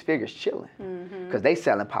making 6 figures chilling because they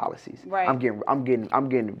selling policies. Right. I'm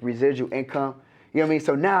getting residual income. You know what I mean?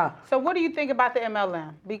 So now. So what do you think about the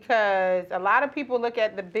MLM? Because a lot of people look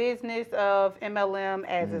at the business of MLM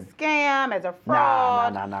as a scam, as a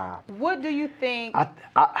fraud. Nah. What do you think?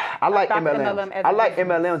 I like MLMs. I like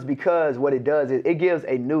MLMs because what it does is it gives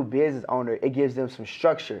a new business owner, it gives them some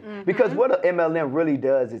structure. Because what an MLM really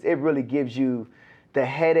does is it really gives you the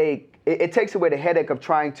headache. It takes away the headache of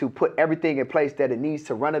trying to put everything in place that it needs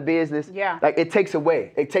to run a business. Yeah. Like it takes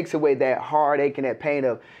away that heartache and that pain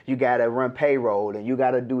of you gotta run payroll and you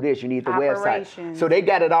gotta do this. You need the website. So they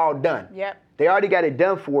got it all done. Yep. They already got it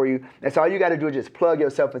done for you. And so all you gotta do is just plug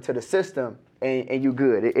yourself into the system and you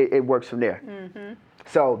good. It works from there.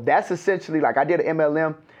 So that's essentially like I did an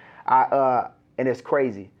MLM and it's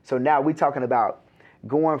crazy. So now we talking about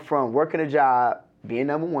going from working a job, being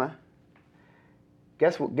number one.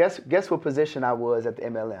 Guess what position I was at the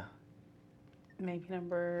MLM? Maybe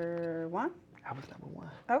number 1? I I was number one.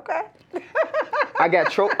 Okay. I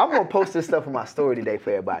got I'm gonna post this stuff on my story today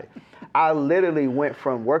for everybody. I literally went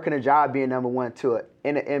from working a job being number one to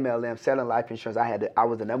in an MLM selling life insurance. I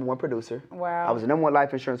was the number one producer. Wow. I was the number one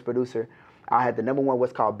life insurance producer. I had the number one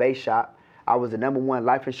what's called base shop. I was the number one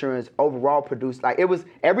life insurance overall producer. Like it was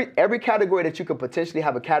every category that you could potentially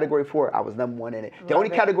have a category for, I was number one in it. The only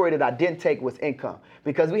category that I didn't take was income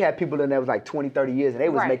because we had people in there was like 20, 30 years and they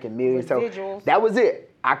was making millions. Residuals. So that was it.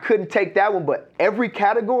 I couldn't take that one, but every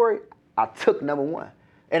category I took number one.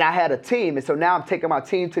 And I had a team, and so now I'm taking my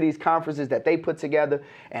team to these conferences that they put together,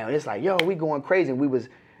 and it's like, yo, we going crazy. And we was,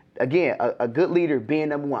 again, a good leader being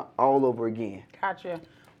number one all over again. Gotcha.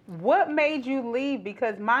 What made you leave?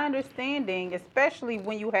 Because my understanding, especially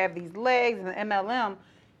when you have these legs and the MLM,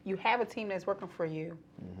 you have a team that's working for you.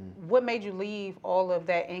 Mm-hmm. What made you leave all of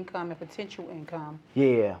that income and potential income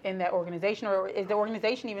in that organization? Or is the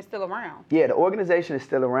organization even still around? Yeah, the organization is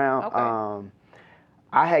still around. Okay.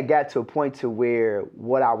 I had got to a point to where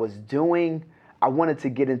what I was doing, I wanted to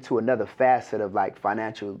get into another facet of like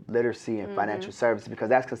financial literacy and financial services because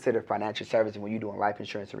that's considered financial services when you're doing life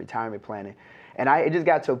insurance and retirement planning. And it just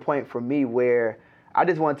got to a point for me where I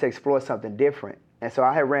just wanted to explore something different. And so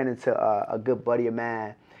I had ran into a good buddy of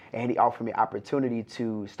mine, and he offered me opportunity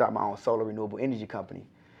to start my own solar renewable energy company.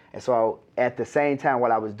 And so at the same time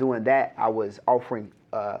while I was doing that, I was offering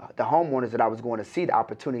the homeowners that I was going to see the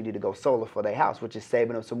opportunity to go solar for their house, which is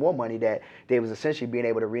saving them some more money that they was essentially being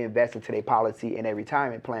able to reinvest into their policy and their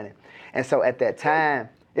retirement planning. And so at that time,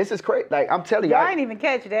 this is crazy. Like I'm telling you, y'all ain't even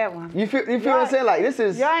catch that one. You feel what I'm saying? Like this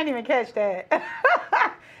is y'all ain't even catch that.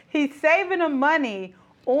 He's saving them money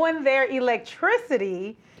on their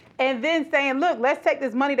electricity. And then saying, look, let's take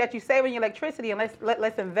this money that you save on your electricity and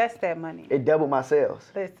let's invest that money. It doubled my sales.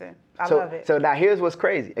 Listen, I love it. So now here's what's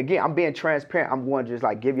crazy. Again, I'm being transparent. I'm going to just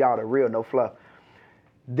like give y'all the real, no fluff.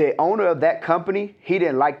 The owner of that company, he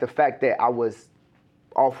didn't like the fact that I was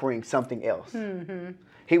offering something else. Mm-hmm.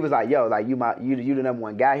 He was like, yo, like you the number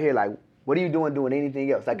one guy here. Like, what are you doing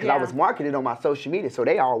anything else? Like, because I was marketing on my social media, so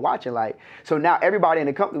they all watching. Like, so now everybody in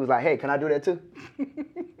the company was like, hey, can I do that too?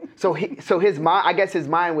 So his mind, I guess his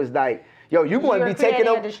mind was like, yo, you going to be taking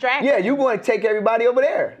over. Yeah, you going to take everybody over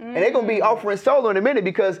there. Mm-hmm. And they're going to be offering solar in a minute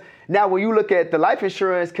because now when you look at the life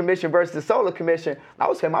insurance commission versus the solar commission, I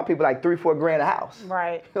was paying my people like $3-4 grand a house.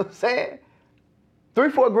 Right. You know what I'm saying?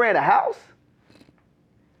 $3-4 grand a house?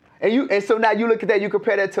 And so now you look at that, you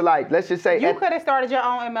compare that to like, let's just say. You could have started your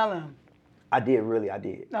own MLM. I did.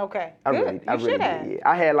 Okay. I really did. Yeah.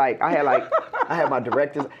 I had my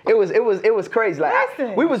directors. It was crazy.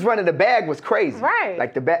 Like we was running the bag was crazy. Right.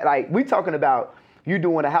 Like the bag, like we talking about you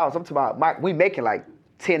doing a house. I'm talking about we making like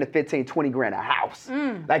 10 to 15, 20 grand a house.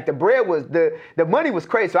 Like the bread was the money was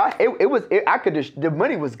crazy. So the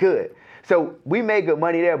money was good. So we made good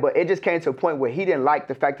money there, but it just came to a point where he didn't like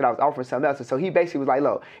the fact that I was offering something else. And so he basically was like,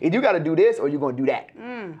 look, either you got to do this or you're going to do that.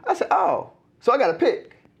 I said, oh, so I got to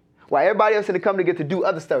pick. While everybody else in the company get to do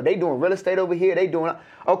other stuff. They doing real estate over here. They doing,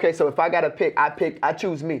 okay, so if I got to pick, I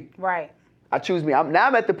choose me. Right. I choose me. I'm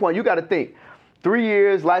at the point, you got to think, 3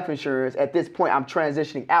 years life insurance. At this point, I'm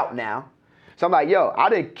transitioning out now. So I'm like, yo, I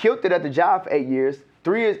done killed it at the job for 8 years.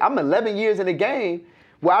 3 years, I'm 11 years in the game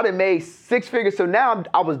where I done made 6 figures. So now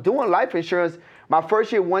I was doing life insurance. My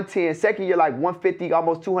first year, 110. Second year, like 150,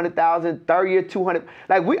 almost 200,000. Third year, 200.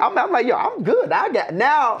 Like I'm like, yo, I'm good.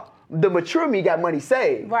 Now the mature me got money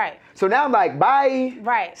saved. Right. So now I'm like, bye.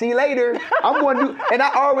 Right. See you later. I'm going to and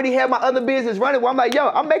I already had my other business running where I'm like, yo,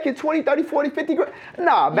 I'm making 20, 30, 40, 50 grand.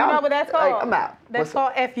 Nah, you know what that's called? Like, I'm out. That's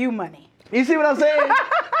called FU money. You see what I'm saying?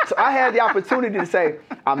 So I had the opportunity to say,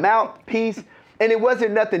 I'm out, peace. And it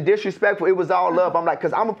wasn't nothing disrespectful. It was all love. I'm like,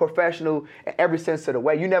 because I'm a professional in every sense of the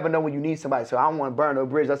way. You never know when you need somebody. So I don't want to burn no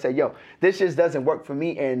bridge. I said, yo, this just doesn't work for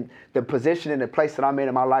me in the position and the place that I'm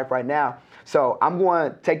in my life right now. So I'm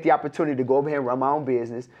going to take the opportunity to go over here and run my own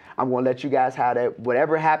business. I'm going to let you guys have that.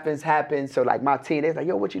 Whatever happens. So like my team, they're like,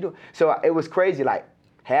 yo, what you doing? So it was crazy. Like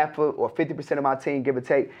half or 50% of my team, give or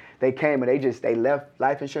take, they came and they left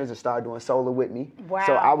life insurance and started doing solar with me. Wow.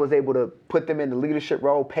 So I was able to put them in the leadership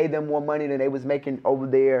role, pay them more money than they was making over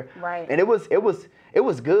there. Right. And it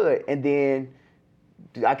was good. And then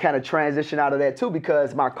I kind of transitioned out of that too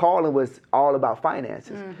because my calling was all about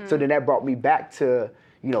finances. Mm-hmm. So then that brought me back to,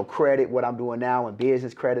 credit, what I'm doing now, and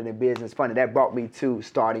business credit and business funding. That brought me to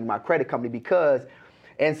starting my credit company because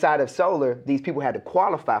inside of solar, these people had to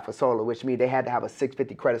qualify for solar, which means they had to have a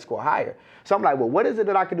 650 credit score higher. So I'm like, well, what is it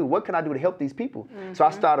that I can do? What can I do to help these people? Mm-hmm. So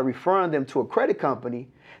I started referring them to a credit company.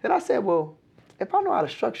 Then I said, well, if I know how to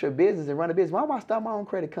structure a business and run a business, why don't I start my own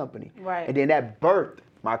credit company? Right. And then that birthed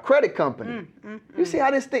my credit company. You see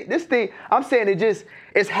how this thing, I'm saying it just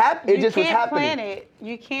was happening.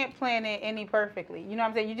 You can't plan it any perfectly. You know what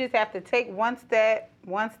I'm saying? You just have to take one step,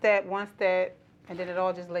 and then it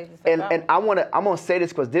all just lays itself out. And I'm gonna say this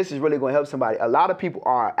because this is really gonna help somebody. A lot of people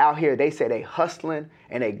are out here, they say they hustling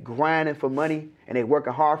and they grinding for money and they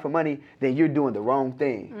working hard for money, then you're doing the wrong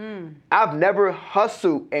thing. I've never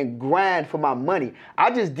hustled and grind for my money.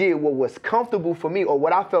 I just did what was comfortable for me or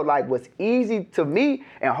what I felt like was easy to me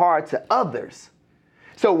and hard to others.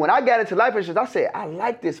 So when I got into life insurance, I said, I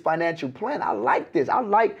like this financial plan. I like this.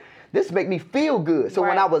 This make me feel good. So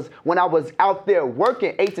when I was out there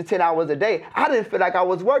working 8 to 10 hours a day, I didn't feel like I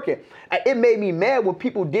was working. It made me mad when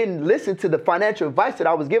people didn't listen to the financial advice that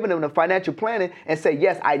I was giving them, the financial planning, and say,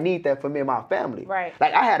 yes, I need that for me and my family. Right.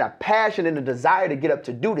 Like I had a passion and a desire to get up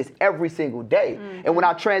to do this every single day. And when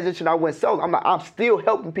I transitioned, I went solo. I'm like, I'm still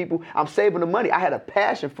helping people. I'm saving the money. I had a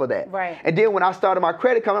passion for that. Right. And then when I started my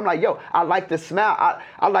credit company, I'm like, yo, I like the smile.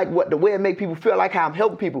 I like the way it make people feel, like how I'm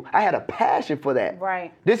helping people. I had a passion for that.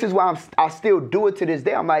 Right. This is why I still do it to this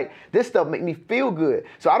day. I'm like, this stuff make me feel good.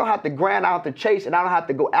 So I don't have to grind, I don't have to chase, and I don't have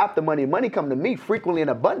to go after money. Money come to me frequently and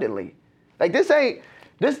abundantly. Like this.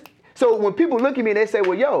 So when people look at me and they say,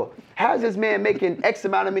 well, yo, how's this man making X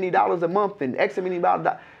amount of many dollars a month and X amount of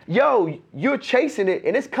dollars? Yo, you're chasing it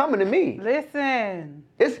and it's coming to me. Listen.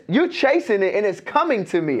 You're chasing it and it's coming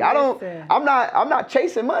to me. Listen. I'm not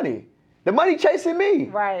chasing money. The money chasing me.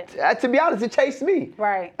 Right. To be honest, it chased me.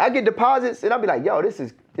 Right. I get deposits and I'll be like, yo, this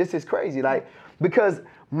is crazy. Like, because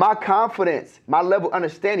my confidence, my level of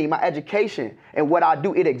understanding, my education, and what I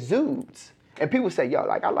do, it exudes. And people say, yo,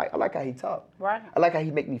 like I like how he talk. Right. I like how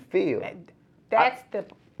he make me feel.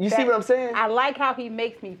 You see what I'm saying? I like how he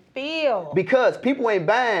makes me feel. Because people ain't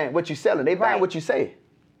buying what you selling. They buying what you say.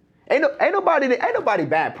 Ain't nobody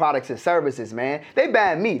buying products and services, man. They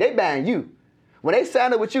buying me. They buying you. When they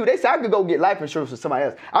sign up with you, they say, I could go get life insurance with somebody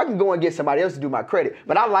else. I can go and get somebody else to do my credit.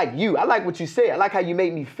 But I like you. I like what you say. I like how you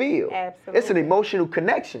make me feel. Absolutely. It's an emotional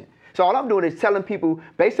connection. So all I'm doing is telling people,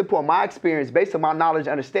 based upon my experience, based on my knowledge and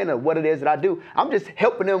understanding of what it is that I do, I'm just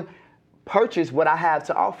helping them purchase what I have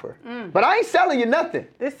to offer. But I ain't selling you nothing.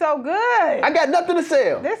 This so good. I got nothing to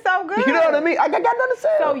sell. This so good. You know what I mean? I got nothing to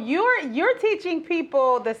sell. So you're teaching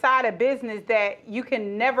people the side of business that you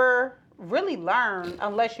can never really learn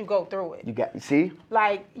unless you go through it. You see?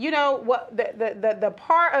 Like, you know what the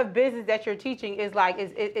part of business that you're teaching is like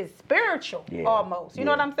is spiritual almost. You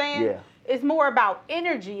know what I'm saying? Yeah. It's more about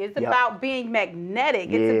energy. It's about being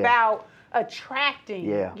magnetic. It's about attracting.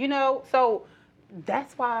 Yeah. You know, so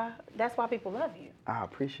that's why people love you. I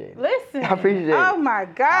appreciate it. Listen. I appreciate it. Oh my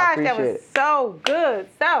gosh, that was it. so good.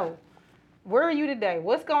 So, where are you today?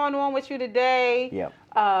 What's going on with you today? Yep.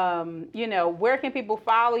 You know, where can people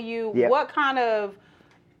follow you? Yep. What kind of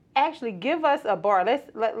actually give us a bar.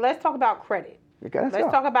 Let's talk about credit. Okay, let's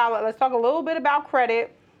talk a little bit about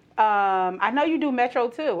credit. I know you do Metro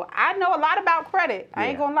too. I know a lot about credit. I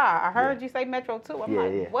ain't gonna lie. I heard you say Metro too. I'm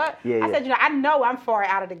like, what? I said, I know I'm far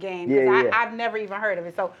out of the game because I've never even heard of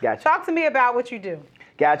it. So talk to me about what you do.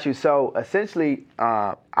 Got you. So essentially,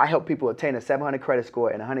 I help people attain a 700 credit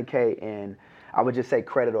score and 100K in, I would just say,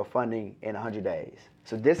 credit or funding in 100 days.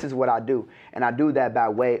 So this is what I do. And I do that by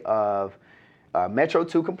way of Metro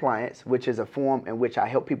 2 compliance, which is a form in which I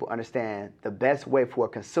help people understand the best way for a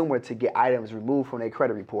consumer to get items removed from their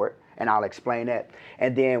credit report. And I'll explain that.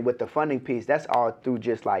 And then with the funding piece, that's all through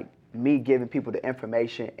just like me giving people the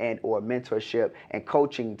information and or mentorship and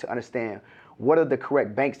coaching to understand what are the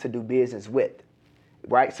correct banks to do business with.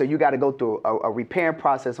 Right? So you got to go through a repairing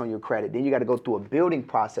process on your credit. Then you got to go through a building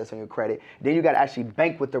process on your credit. Then you got to actually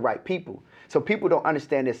bank with the right people. So people don't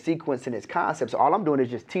understand this sequence and this concept. So all I'm doing is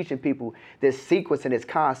just teaching people this sequence and this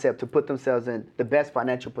concept to put themselves in the best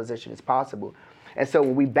financial position as possible. And so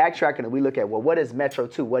when we backtrack and we look at, well, what is Metro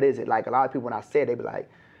 2? What is it? Like a lot of people, when I say it, they be like,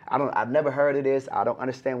 I've never heard of this. I don't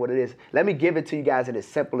understand what it is. Let me give it to you guys in its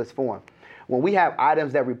simplest form. When we have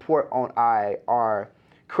items that report on our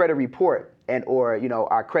credit report and or, you know,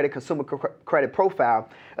 our consumer credit profile,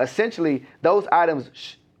 essentially those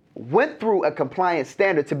items went through a compliance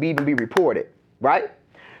standard to even be reported, right?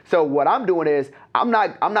 So what I'm doing is I'm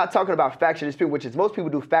not talking about factual dispute, which is most people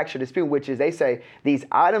do factual dispute, which is they say these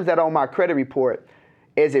items that are on my credit report,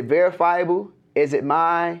 is it verifiable? Is it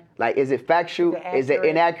mine? Like, is it factual? Is it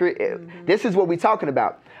inaccurate? Mm-hmm. This is what we're talking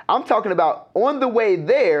about. I'm talking about on the way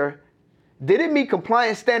there, did it meet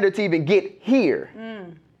compliance standard to even get here?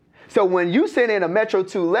 So when you send in a Metro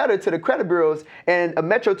 2 letter to the credit bureaus and a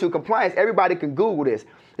Metro 2 compliance, everybody can Google this.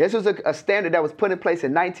 This was a standard that was put in place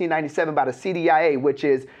in 1997 by the CDIA, which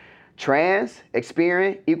is Trans,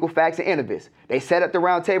 Experian, Equifax, and Innovis. They sat at the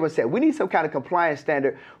round table and said, we need some kind of compliance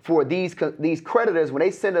standard for these creditors when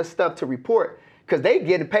they send us stuff to report, because they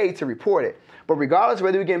getting paid to report it. But regardless of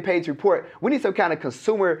whether we're getting paid to report, we need some kind of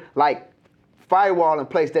consumer firewall in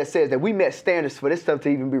place that says that we met standards for this stuff to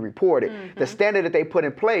even be reported. Mm-hmm. The standard that they put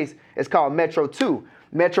in place is called Metro 2.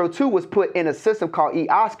 Metro 2 was put in a system called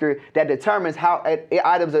eOscar that determines how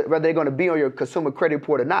items, whether they're going to be on your consumer credit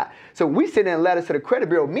report or not. So we send in letters to the credit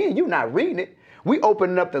bureau, me and you not reading it. We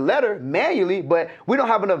opening up the letter manually, but we don't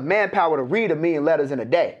have enough manpower to read 1 million letters in a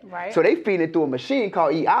day. Right. So they feed it through a machine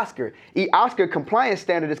called eOscar. eOscar compliance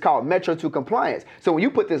standard is called Metro 2 compliance. So when you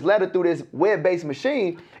put this letter through this web-based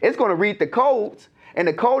machine, it's going to read the codes, and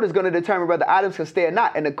the code is going to determine whether items can stay or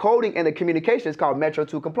not. And the coding and the communication is called Metro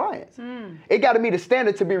 2 compliance. It got to meet the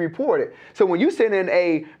standard to be reported. So when you send in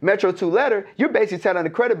a Metro 2 letter, you're basically telling the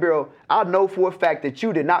credit bureau, I know for a fact that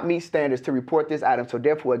you did not meet standards to report this item, so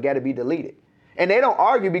therefore it got to be deleted. And they don't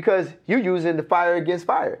argue because you're using the fire against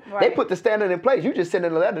fire. Right. They put the standard in place. You just send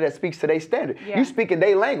in a letter that speaks to their standard. Yeah. You speak in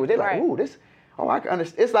their language. They're like, ooh, this, I can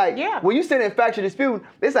understand. It's like, when you send in factual dispute,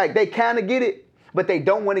 it's like they kind of get it, but they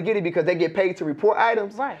don't want to get it because they get paid to report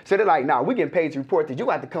items. Right. So they're like, nah, we getting paid to report this. You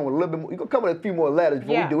have to come with a little bit more. You can come with a few more letters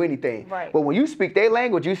before we do anything. Right. But when you speak their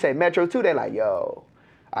language, you say Metro 2, they're like, yo,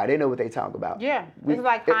 they know what they talk about. Yeah, it's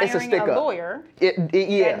like hiring a lawyer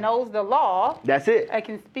that knows the law. That's it. I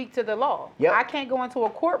can speak to the law. Yep. I can't go into a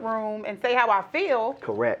courtroom and say how I feel.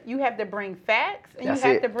 Correct. You have to bring facts and you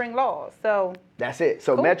have to bring laws. So that's it.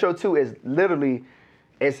 So cool. Metro 2 is literally,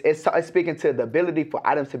 it's speaking to the ability for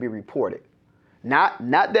items to be reported. Not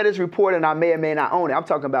that it's reported and I may or may not own it. I'm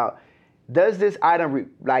talking about, does this item,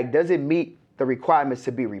 does it meet the requirements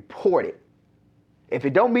to be reported? If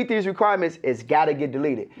it don't meet these requirements, it's got to get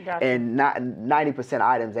deleted. Gotcha. And not 90% of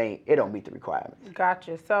items it don't meet the requirements.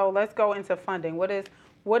 Gotcha. So let's go into funding.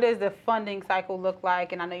 What does the funding cycle look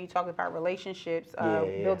like? And I know you talked about relationships,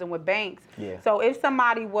 building with banks. Yeah. So if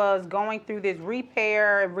somebody was going through this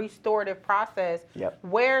repair and restorative process,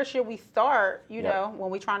 where should we start, you know, when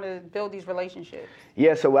we're trying to build these relationships?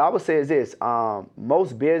 Yeah, so what I would say is this.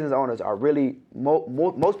 Most business owners are really,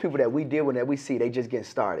 most people that we deal with, that we see, they just get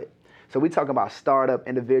started. So we talk about startup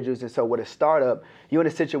individuals, and so with a startup, you're in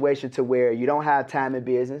a situation to where you don't have time in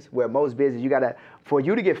business, where most business, for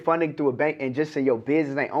you to get funding through a bank and just say your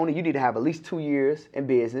business ain't only, you need to have at least 2 years in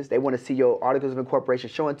business. They want to see your articles of incorporation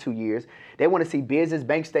showing 2 years. They want to see business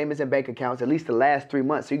bank statements and bank accounts at least the last 3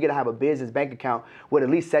 months. So you got to have a business bank account with at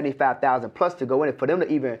least $75,000 plus to go in it for them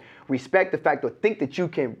to even respect the fact or think that you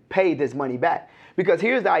can pay this money back. Because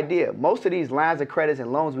here's the idea. Most of these lines of credits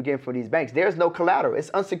and loans we get from these banks, there's no collateral. It's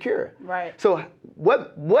unsecured. Right. So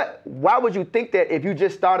why would you think that if you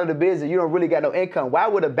just started a business, you don't really got no income? Why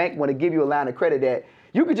would a bank want to give you a line of credit that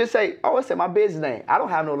you could just say, it's in my business name. I don't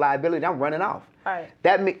have no liability. I'm running off. Right.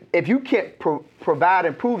 That means if you can't provide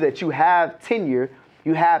and prove that you have tenure,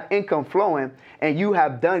 you have income flowing, and you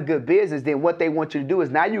have done good business, then what they want you to do is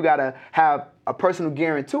now you got to have a personal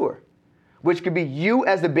guarantor, which could be you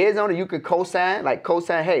as the business owner. You could co-sign,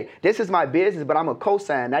 hey, this is my business, but I'm a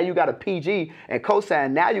co-sign. Now you got a PG and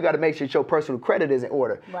co-sign. Now you got to make sure your personal credit is in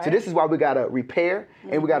order. Right. So this is why we got to repair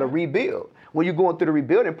and we got to rebuild. When you're going through the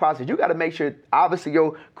rebuilding process, you got to make sure, obviously,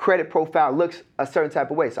 your credit profile looks a certain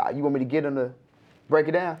type of way. So you want me to get into, break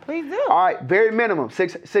it down? Please do. All right, very minimum,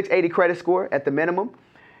 680 credit score at the minimum.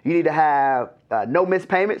 You need to have no missed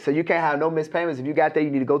payments. So you can't have no missed payments. If you got that, you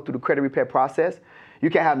need to go through the credit repair process. You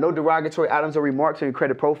can't have no derogatory items or remarks on your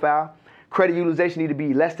credit profile. Credit utilization need to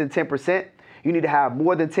be less than 10%. You need to have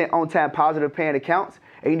more than 10 on-time positive paying accounts,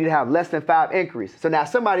 and you need to have less than 5 inquiries. So now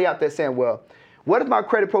somebody out there saying, well, what if my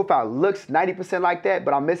credit profile looks 90% like that,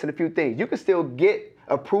 but I'm missing a few things? You can still get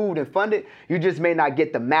approved and funded. You just may not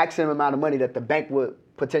get the maximum amount of money that the bank would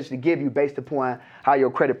potentially give you based upon how your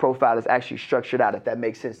credit profile is actually structured out, if that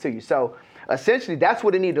makes sense to you. So essentially, that's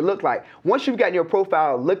what it needs to look like. Once you've gotten your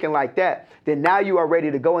profile looking like that, then now you are ready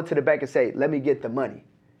to go into the bank and say, let me get the money.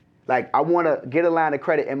 I want to get a line of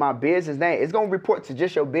credit in my business name. It's going to report to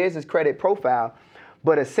just your business credit profile,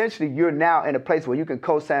 but essentially you're now in a place where you can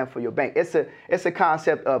co-sign for your bank. It's a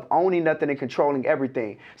concept of owning nothing and controlling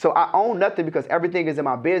everything. So I own nothing because everything is in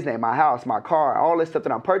my business name, my house, my car, all this stuff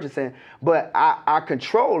that I'm purchasing, but I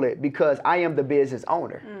control it because I am the business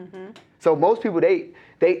owner. Mm-hmm. So most people,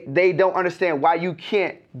 they don't understand why you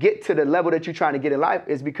can't get to the level that you're trying to get in life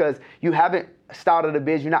is because you haven't started a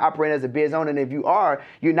business, you're not operating as a business owner, and if you are,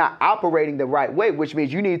 you're not operating the right way, which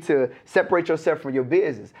means you need to separate yourself from your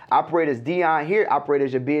business. Operate as Dion here, operate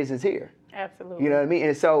as your business here. Absolutely. You know what I mean?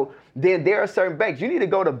 And so then there are certain banks. You need to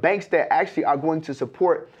go to banks that actually are going to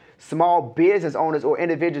support small business owners or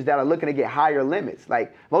individuals that are looking to get higher limits.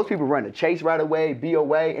 Like most people run to Chase right away,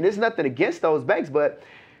 BOA, and there's nothing against those banks, but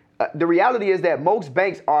the reality is that most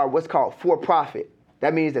banks are what's called for profit.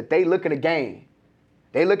 That means that they looking to gain.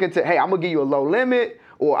 They looking to, hey, I'm gonna give you a low limit,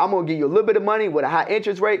 or I'm gonna give you a little bit of money with a high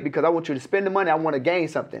interest rate because I want you to spend the money, I wanna gain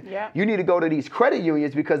something. Yeah. You need to go to these credit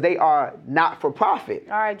unions because they are not for profit.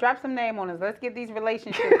 All right, drop some name on us. Let's get these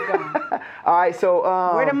relationships going. All right, so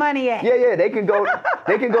where the money at? Yeah, they can go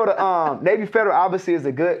to Navy Federal obviously is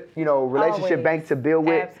a good, relationship Always. bank to build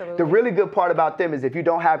with. Absolutely. The really good part about them is if you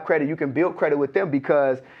don't have credit, you can build credit with them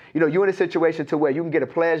because, you're in a situation to where you can get a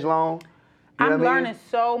pledge loan. I'm learning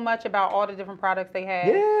so much about all the different products they have.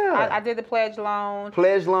 Yeah. I did the pledge loan.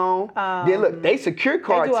 Then look, they secure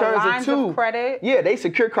card they do turns lines into of credit. Yeah, they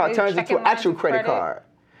secure card They turns checking into an lines actual of credit card.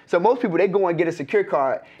 So most people, they go and get a secure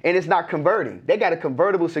card and it's not converting. They got a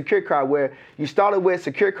convertible secure card where you started with a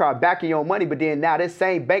secure card backing your own money, but then now this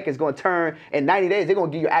same bank is going to turn in 90 days. They're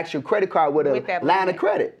going to give you an actual credit card with a line of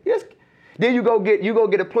credit. Yes. Then you go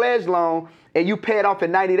get a pledge loan and you pay it off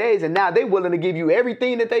in 90 days, and now they're willing to give you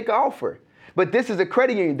everything that they can offer. But this is a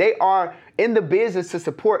credit union. They are in the business to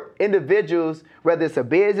support individuals, whether it's a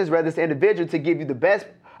business, whether it's an individual, to give you the best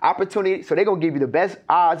opportunity. So they're going to give you the best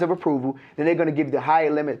odds of approval. Then they're going to give you the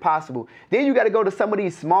highest limit possible. Then you got to go to some of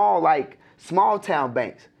these small town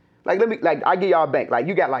banks. I give y'all a bank. Like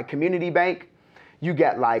you got like Community Bank. You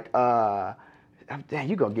got like damn,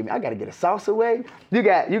 you gonna give me? I gotta get a sauce away. You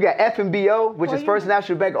got FNBO, which is First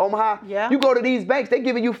National Bank of Omaha. Yeah. You go to these banks, they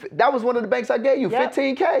giving you. That was one of the banks I gave you, Yep.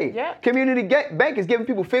 $15K. Yep. Community Bank is giving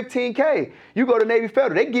people $15K. You go to Navy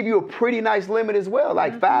Federal, they give you a pretty nice limit as well,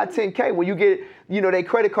 like $5-10K when you get their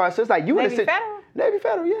credit card. So it's like you Navy Federal. Navy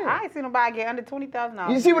Federal, yeah. I ain't seen nobody get under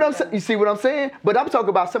 $20,000. You see what I'm saying? But I'm talking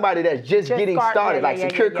about somebody that's just getting started,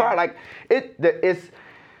 secure card, like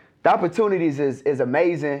the opportunities is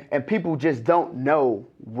amazing, and people just don't know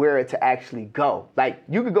where to actually go. Like,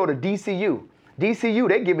 you could go to DCU. DCU,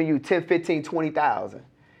 they're giving you 10, 15, 20,000.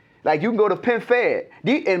 Like, you can go to Penn Fed.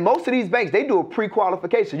 And most of these banks, they do a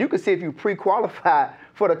pre-qualification. You can see if you pre-qualify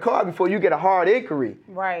for the card before you get a hard inquiry.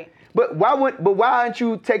 Right. But why aren't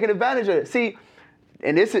you taking advantage of it? See,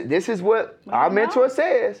 and this is what our mentor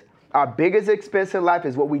says. Our biggest expense in life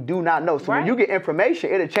is what we do not know. So when you get information,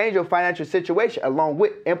 it'll change your financial situation along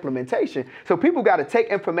with implementation. So people got to take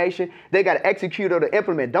information, they got to execute or to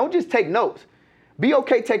implement. Don't just take notes. Be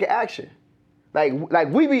okay taking action. Like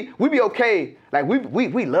we be okay. Like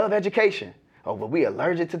we love education. Oh, but we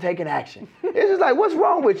allergic to taking action. It's just like, what's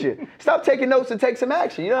wrong with you? Stop taking notes and take some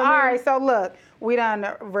action. You know what I mean? All right, so look, we done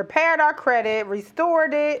repaired our credit,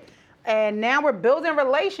 restored it, and now we're building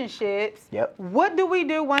relationships. Yep. What do we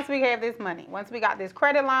do once we have this money? Once we got this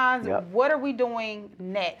credit lines, what are we doing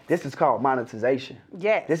next? This is called monetization.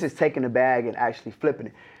 Yes. This is taking the bag and actually flipping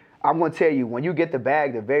it. I'm going to tell you, when you get the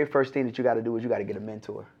bag, the very first thing that you got to do is you got to get a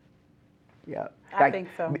mentor. Yeah. I think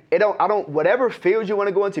so. Whatever field you want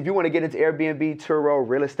to go into, if you want to get into Airbnb, Turo,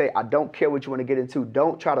 real estate, I don't care what you want to get into.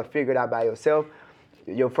 Don't try to figure it out by yourself.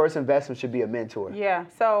 Your first investment should be a mentor. Yeah,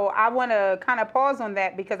 so I want to kind of pause on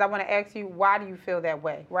that because I want to ask you, why do you feel that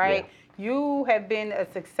way, right? Yeah. You have been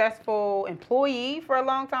a successful employee for a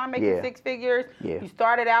long time, making six figures. Yeah. You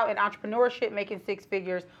started out in entrepreneurship, making six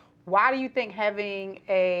figures. Why do you think having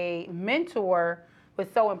a mentor was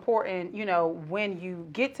so important, when you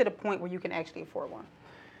get to the point where you can actually afford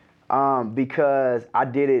one? Because I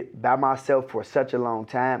did it by myself for such a long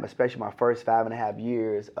time, especially my first 5.5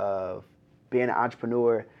 years of being an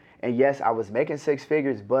entrepreneur. And yes, I was making six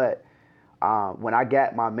figures, but when I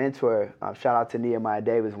got my mentor, shout out to Nehemiah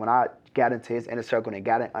Davis, when I got into his inner circle and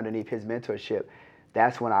got underneath his mentorship,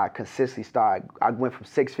 that's when I consistently started. I went from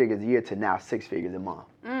 6 figures a year to now 6 figures a month.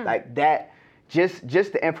 Like that, just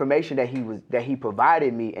the information that he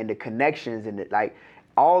provided me and the connections and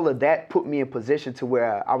all of that put me in position to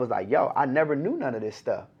where I was like, yo, I never knew none of this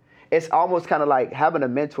stuff. It's almost kind of like having a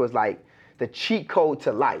mentor is like the cheat code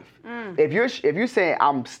to life. If you're saying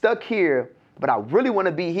I'm stuck here, but I really want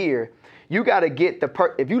to be here, you got to get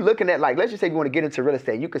if you're looking at let's just say you want to get into real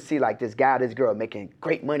estate, you can see this guy, this girl making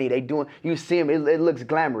great money. You see them, it looks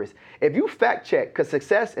glamorous. If you fact check, because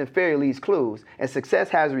success and failure leaves clues, and success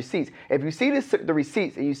has receipts. If you see the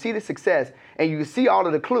receipts and you see the success and you see all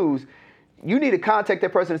of the clues, you need to contact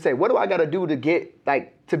that person and say, what do I got to do to get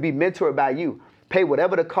to be mentored by you? Pay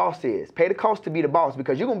whatever the cost is. Pay the cost to be the boss,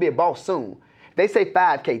 because you're going to be a boss soon. They say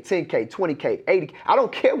 5K, 10K, 20K, 80K. I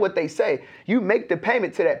don't care what they say. You make the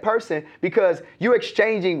payment to that person because you're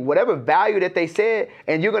exchanging whatever value that they said,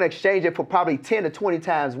 and you're going to exchange it for probably 10 to 20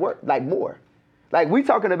 times more. Like we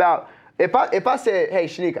talking about, if I said, hey,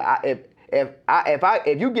 Shanika,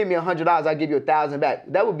 If you give me $100, I give you $1,000 back.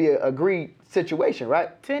 That would be an agreed situation,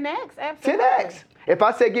 right? 10x, absolutely. 10x. If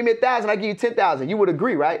I said give me $1,000, I give you $10,000, you would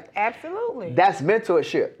agree, right? Absolutely. That's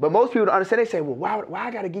mentorship. But most people don't understand. They say, well, why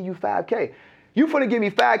I gotta give you $5K? You finna give me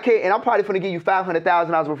 $5K, and I'm probably finna give you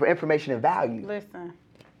 $500,000 worth of information and value. Listen.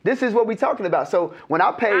 This is what we're talking about. So when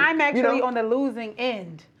I pay, I'm actually on the losing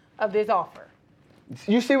end of this offer.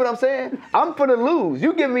 You see what I'm saying? I'm finna lose.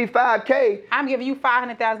 You giving me $5K. I'm giving you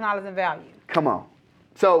 $500,000 in value. Come on.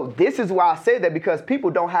 So this is why I say that, because people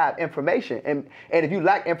don't have information. And if you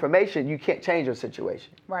lack information, you can't change your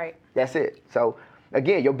situation. Right. That's it. So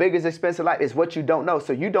again, your biggest expense in life is what you don't know.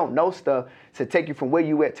 So you don't know stuff to take you from where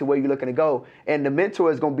you at to where you're looking to go. And the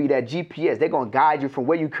mentor is going to be that GPS. They're going to guide you from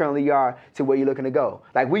where you currently are to where you're looking to go.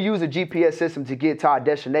 Like, we use a GPS system to get to our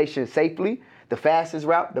destination safely, the fastest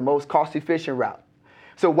route, the most cost-efficient route.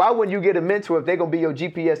 So why wouldn't you get a mentor if they're going to be your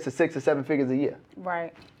GPS to 6 or 7 figures a year?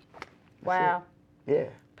 Right. Wow. Yeah.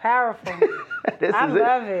 Powerful. I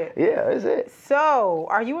love it. Yeah, that's it. So,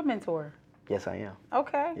 are you a mentor? Yes, I am.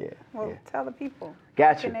 Okay. Yeah. Well, tell the people.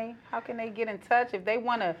 Gotcha. How can they get in touch if they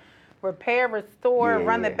want to repair, restore,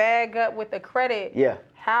 run the bag up with the credit? Yeah.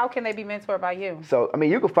 How can they be mentored by you? So, I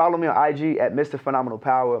mean, you can follow me on IG at Mr. Phenomenal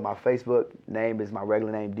Power. My Facebook name is my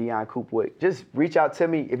regular name, Dion Coopwood. Just reach out to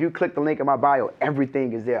me. If you click the link in my bio,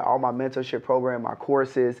 everything is there. All my mentorship program, my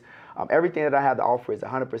courses, everything that I have to offer is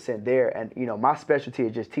 100% there. And, you know, my specialty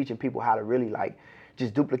is just teaching people how to really, like,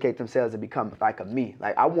 just duplicate themselves and become like a me.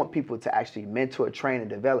 Like, I want people to actually mentor, train, and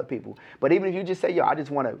develop people. But even if you just say, yo, I just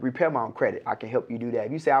want to repair my own credit, I can help you do that.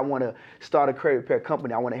 If you say, I want to start a credit repair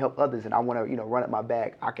company, I want to help others, and I want to, you know, run up my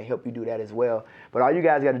bag, I can help you do that as well. But all you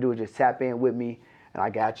guys got to do is just tap in with me, and I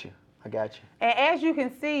got you. I got you. And as you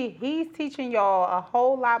can see, he's teaching y'all a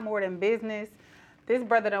whole lot more than business. This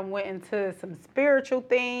brother done went into some spiritual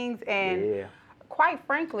things, and quite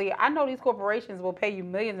frankly, I know these corporations will pay you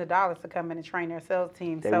millions of dollars to come in and train their sales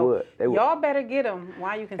team. They would. Y'all better get them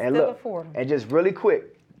while you can still afford them. And just really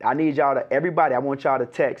quick, I need y'all to, everybody, I want y'all to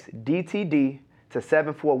text DTD to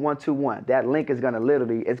 74121. That link is going to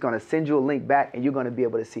literally, it's going to send you a link back, and you're going to be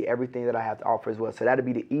able to see everything that I have to offer as well. So that'll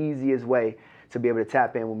be the easiest way to be able to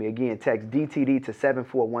tap in with me. Again, text DTD to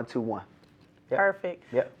 74121. Yep. Perfect.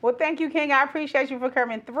 Yep. Well, thank you, King. I appreciate you for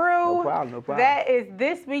coming through. No problem, no problem. That is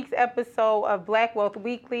this week's episode of Black Wealth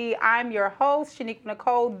Weekly. I'm your host, Shaniqua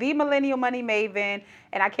Nicole, the Millennial Money Maven,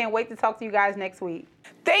 and I can't wait to talk to you guys next week.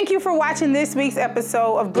 Thank you for watching this week's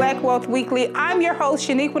episode of Black Wealth Weekly. I'm your host,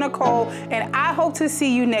 Shaniqua Nicole, and I hope to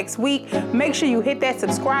see you next week. Make sure you hit that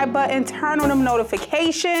subscribe button, turn on them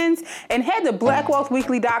notifications, and head to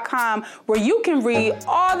blackwealthweekly.com, where you can read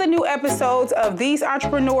all the new episodes of These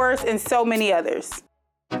Entrepreneurs and so many others.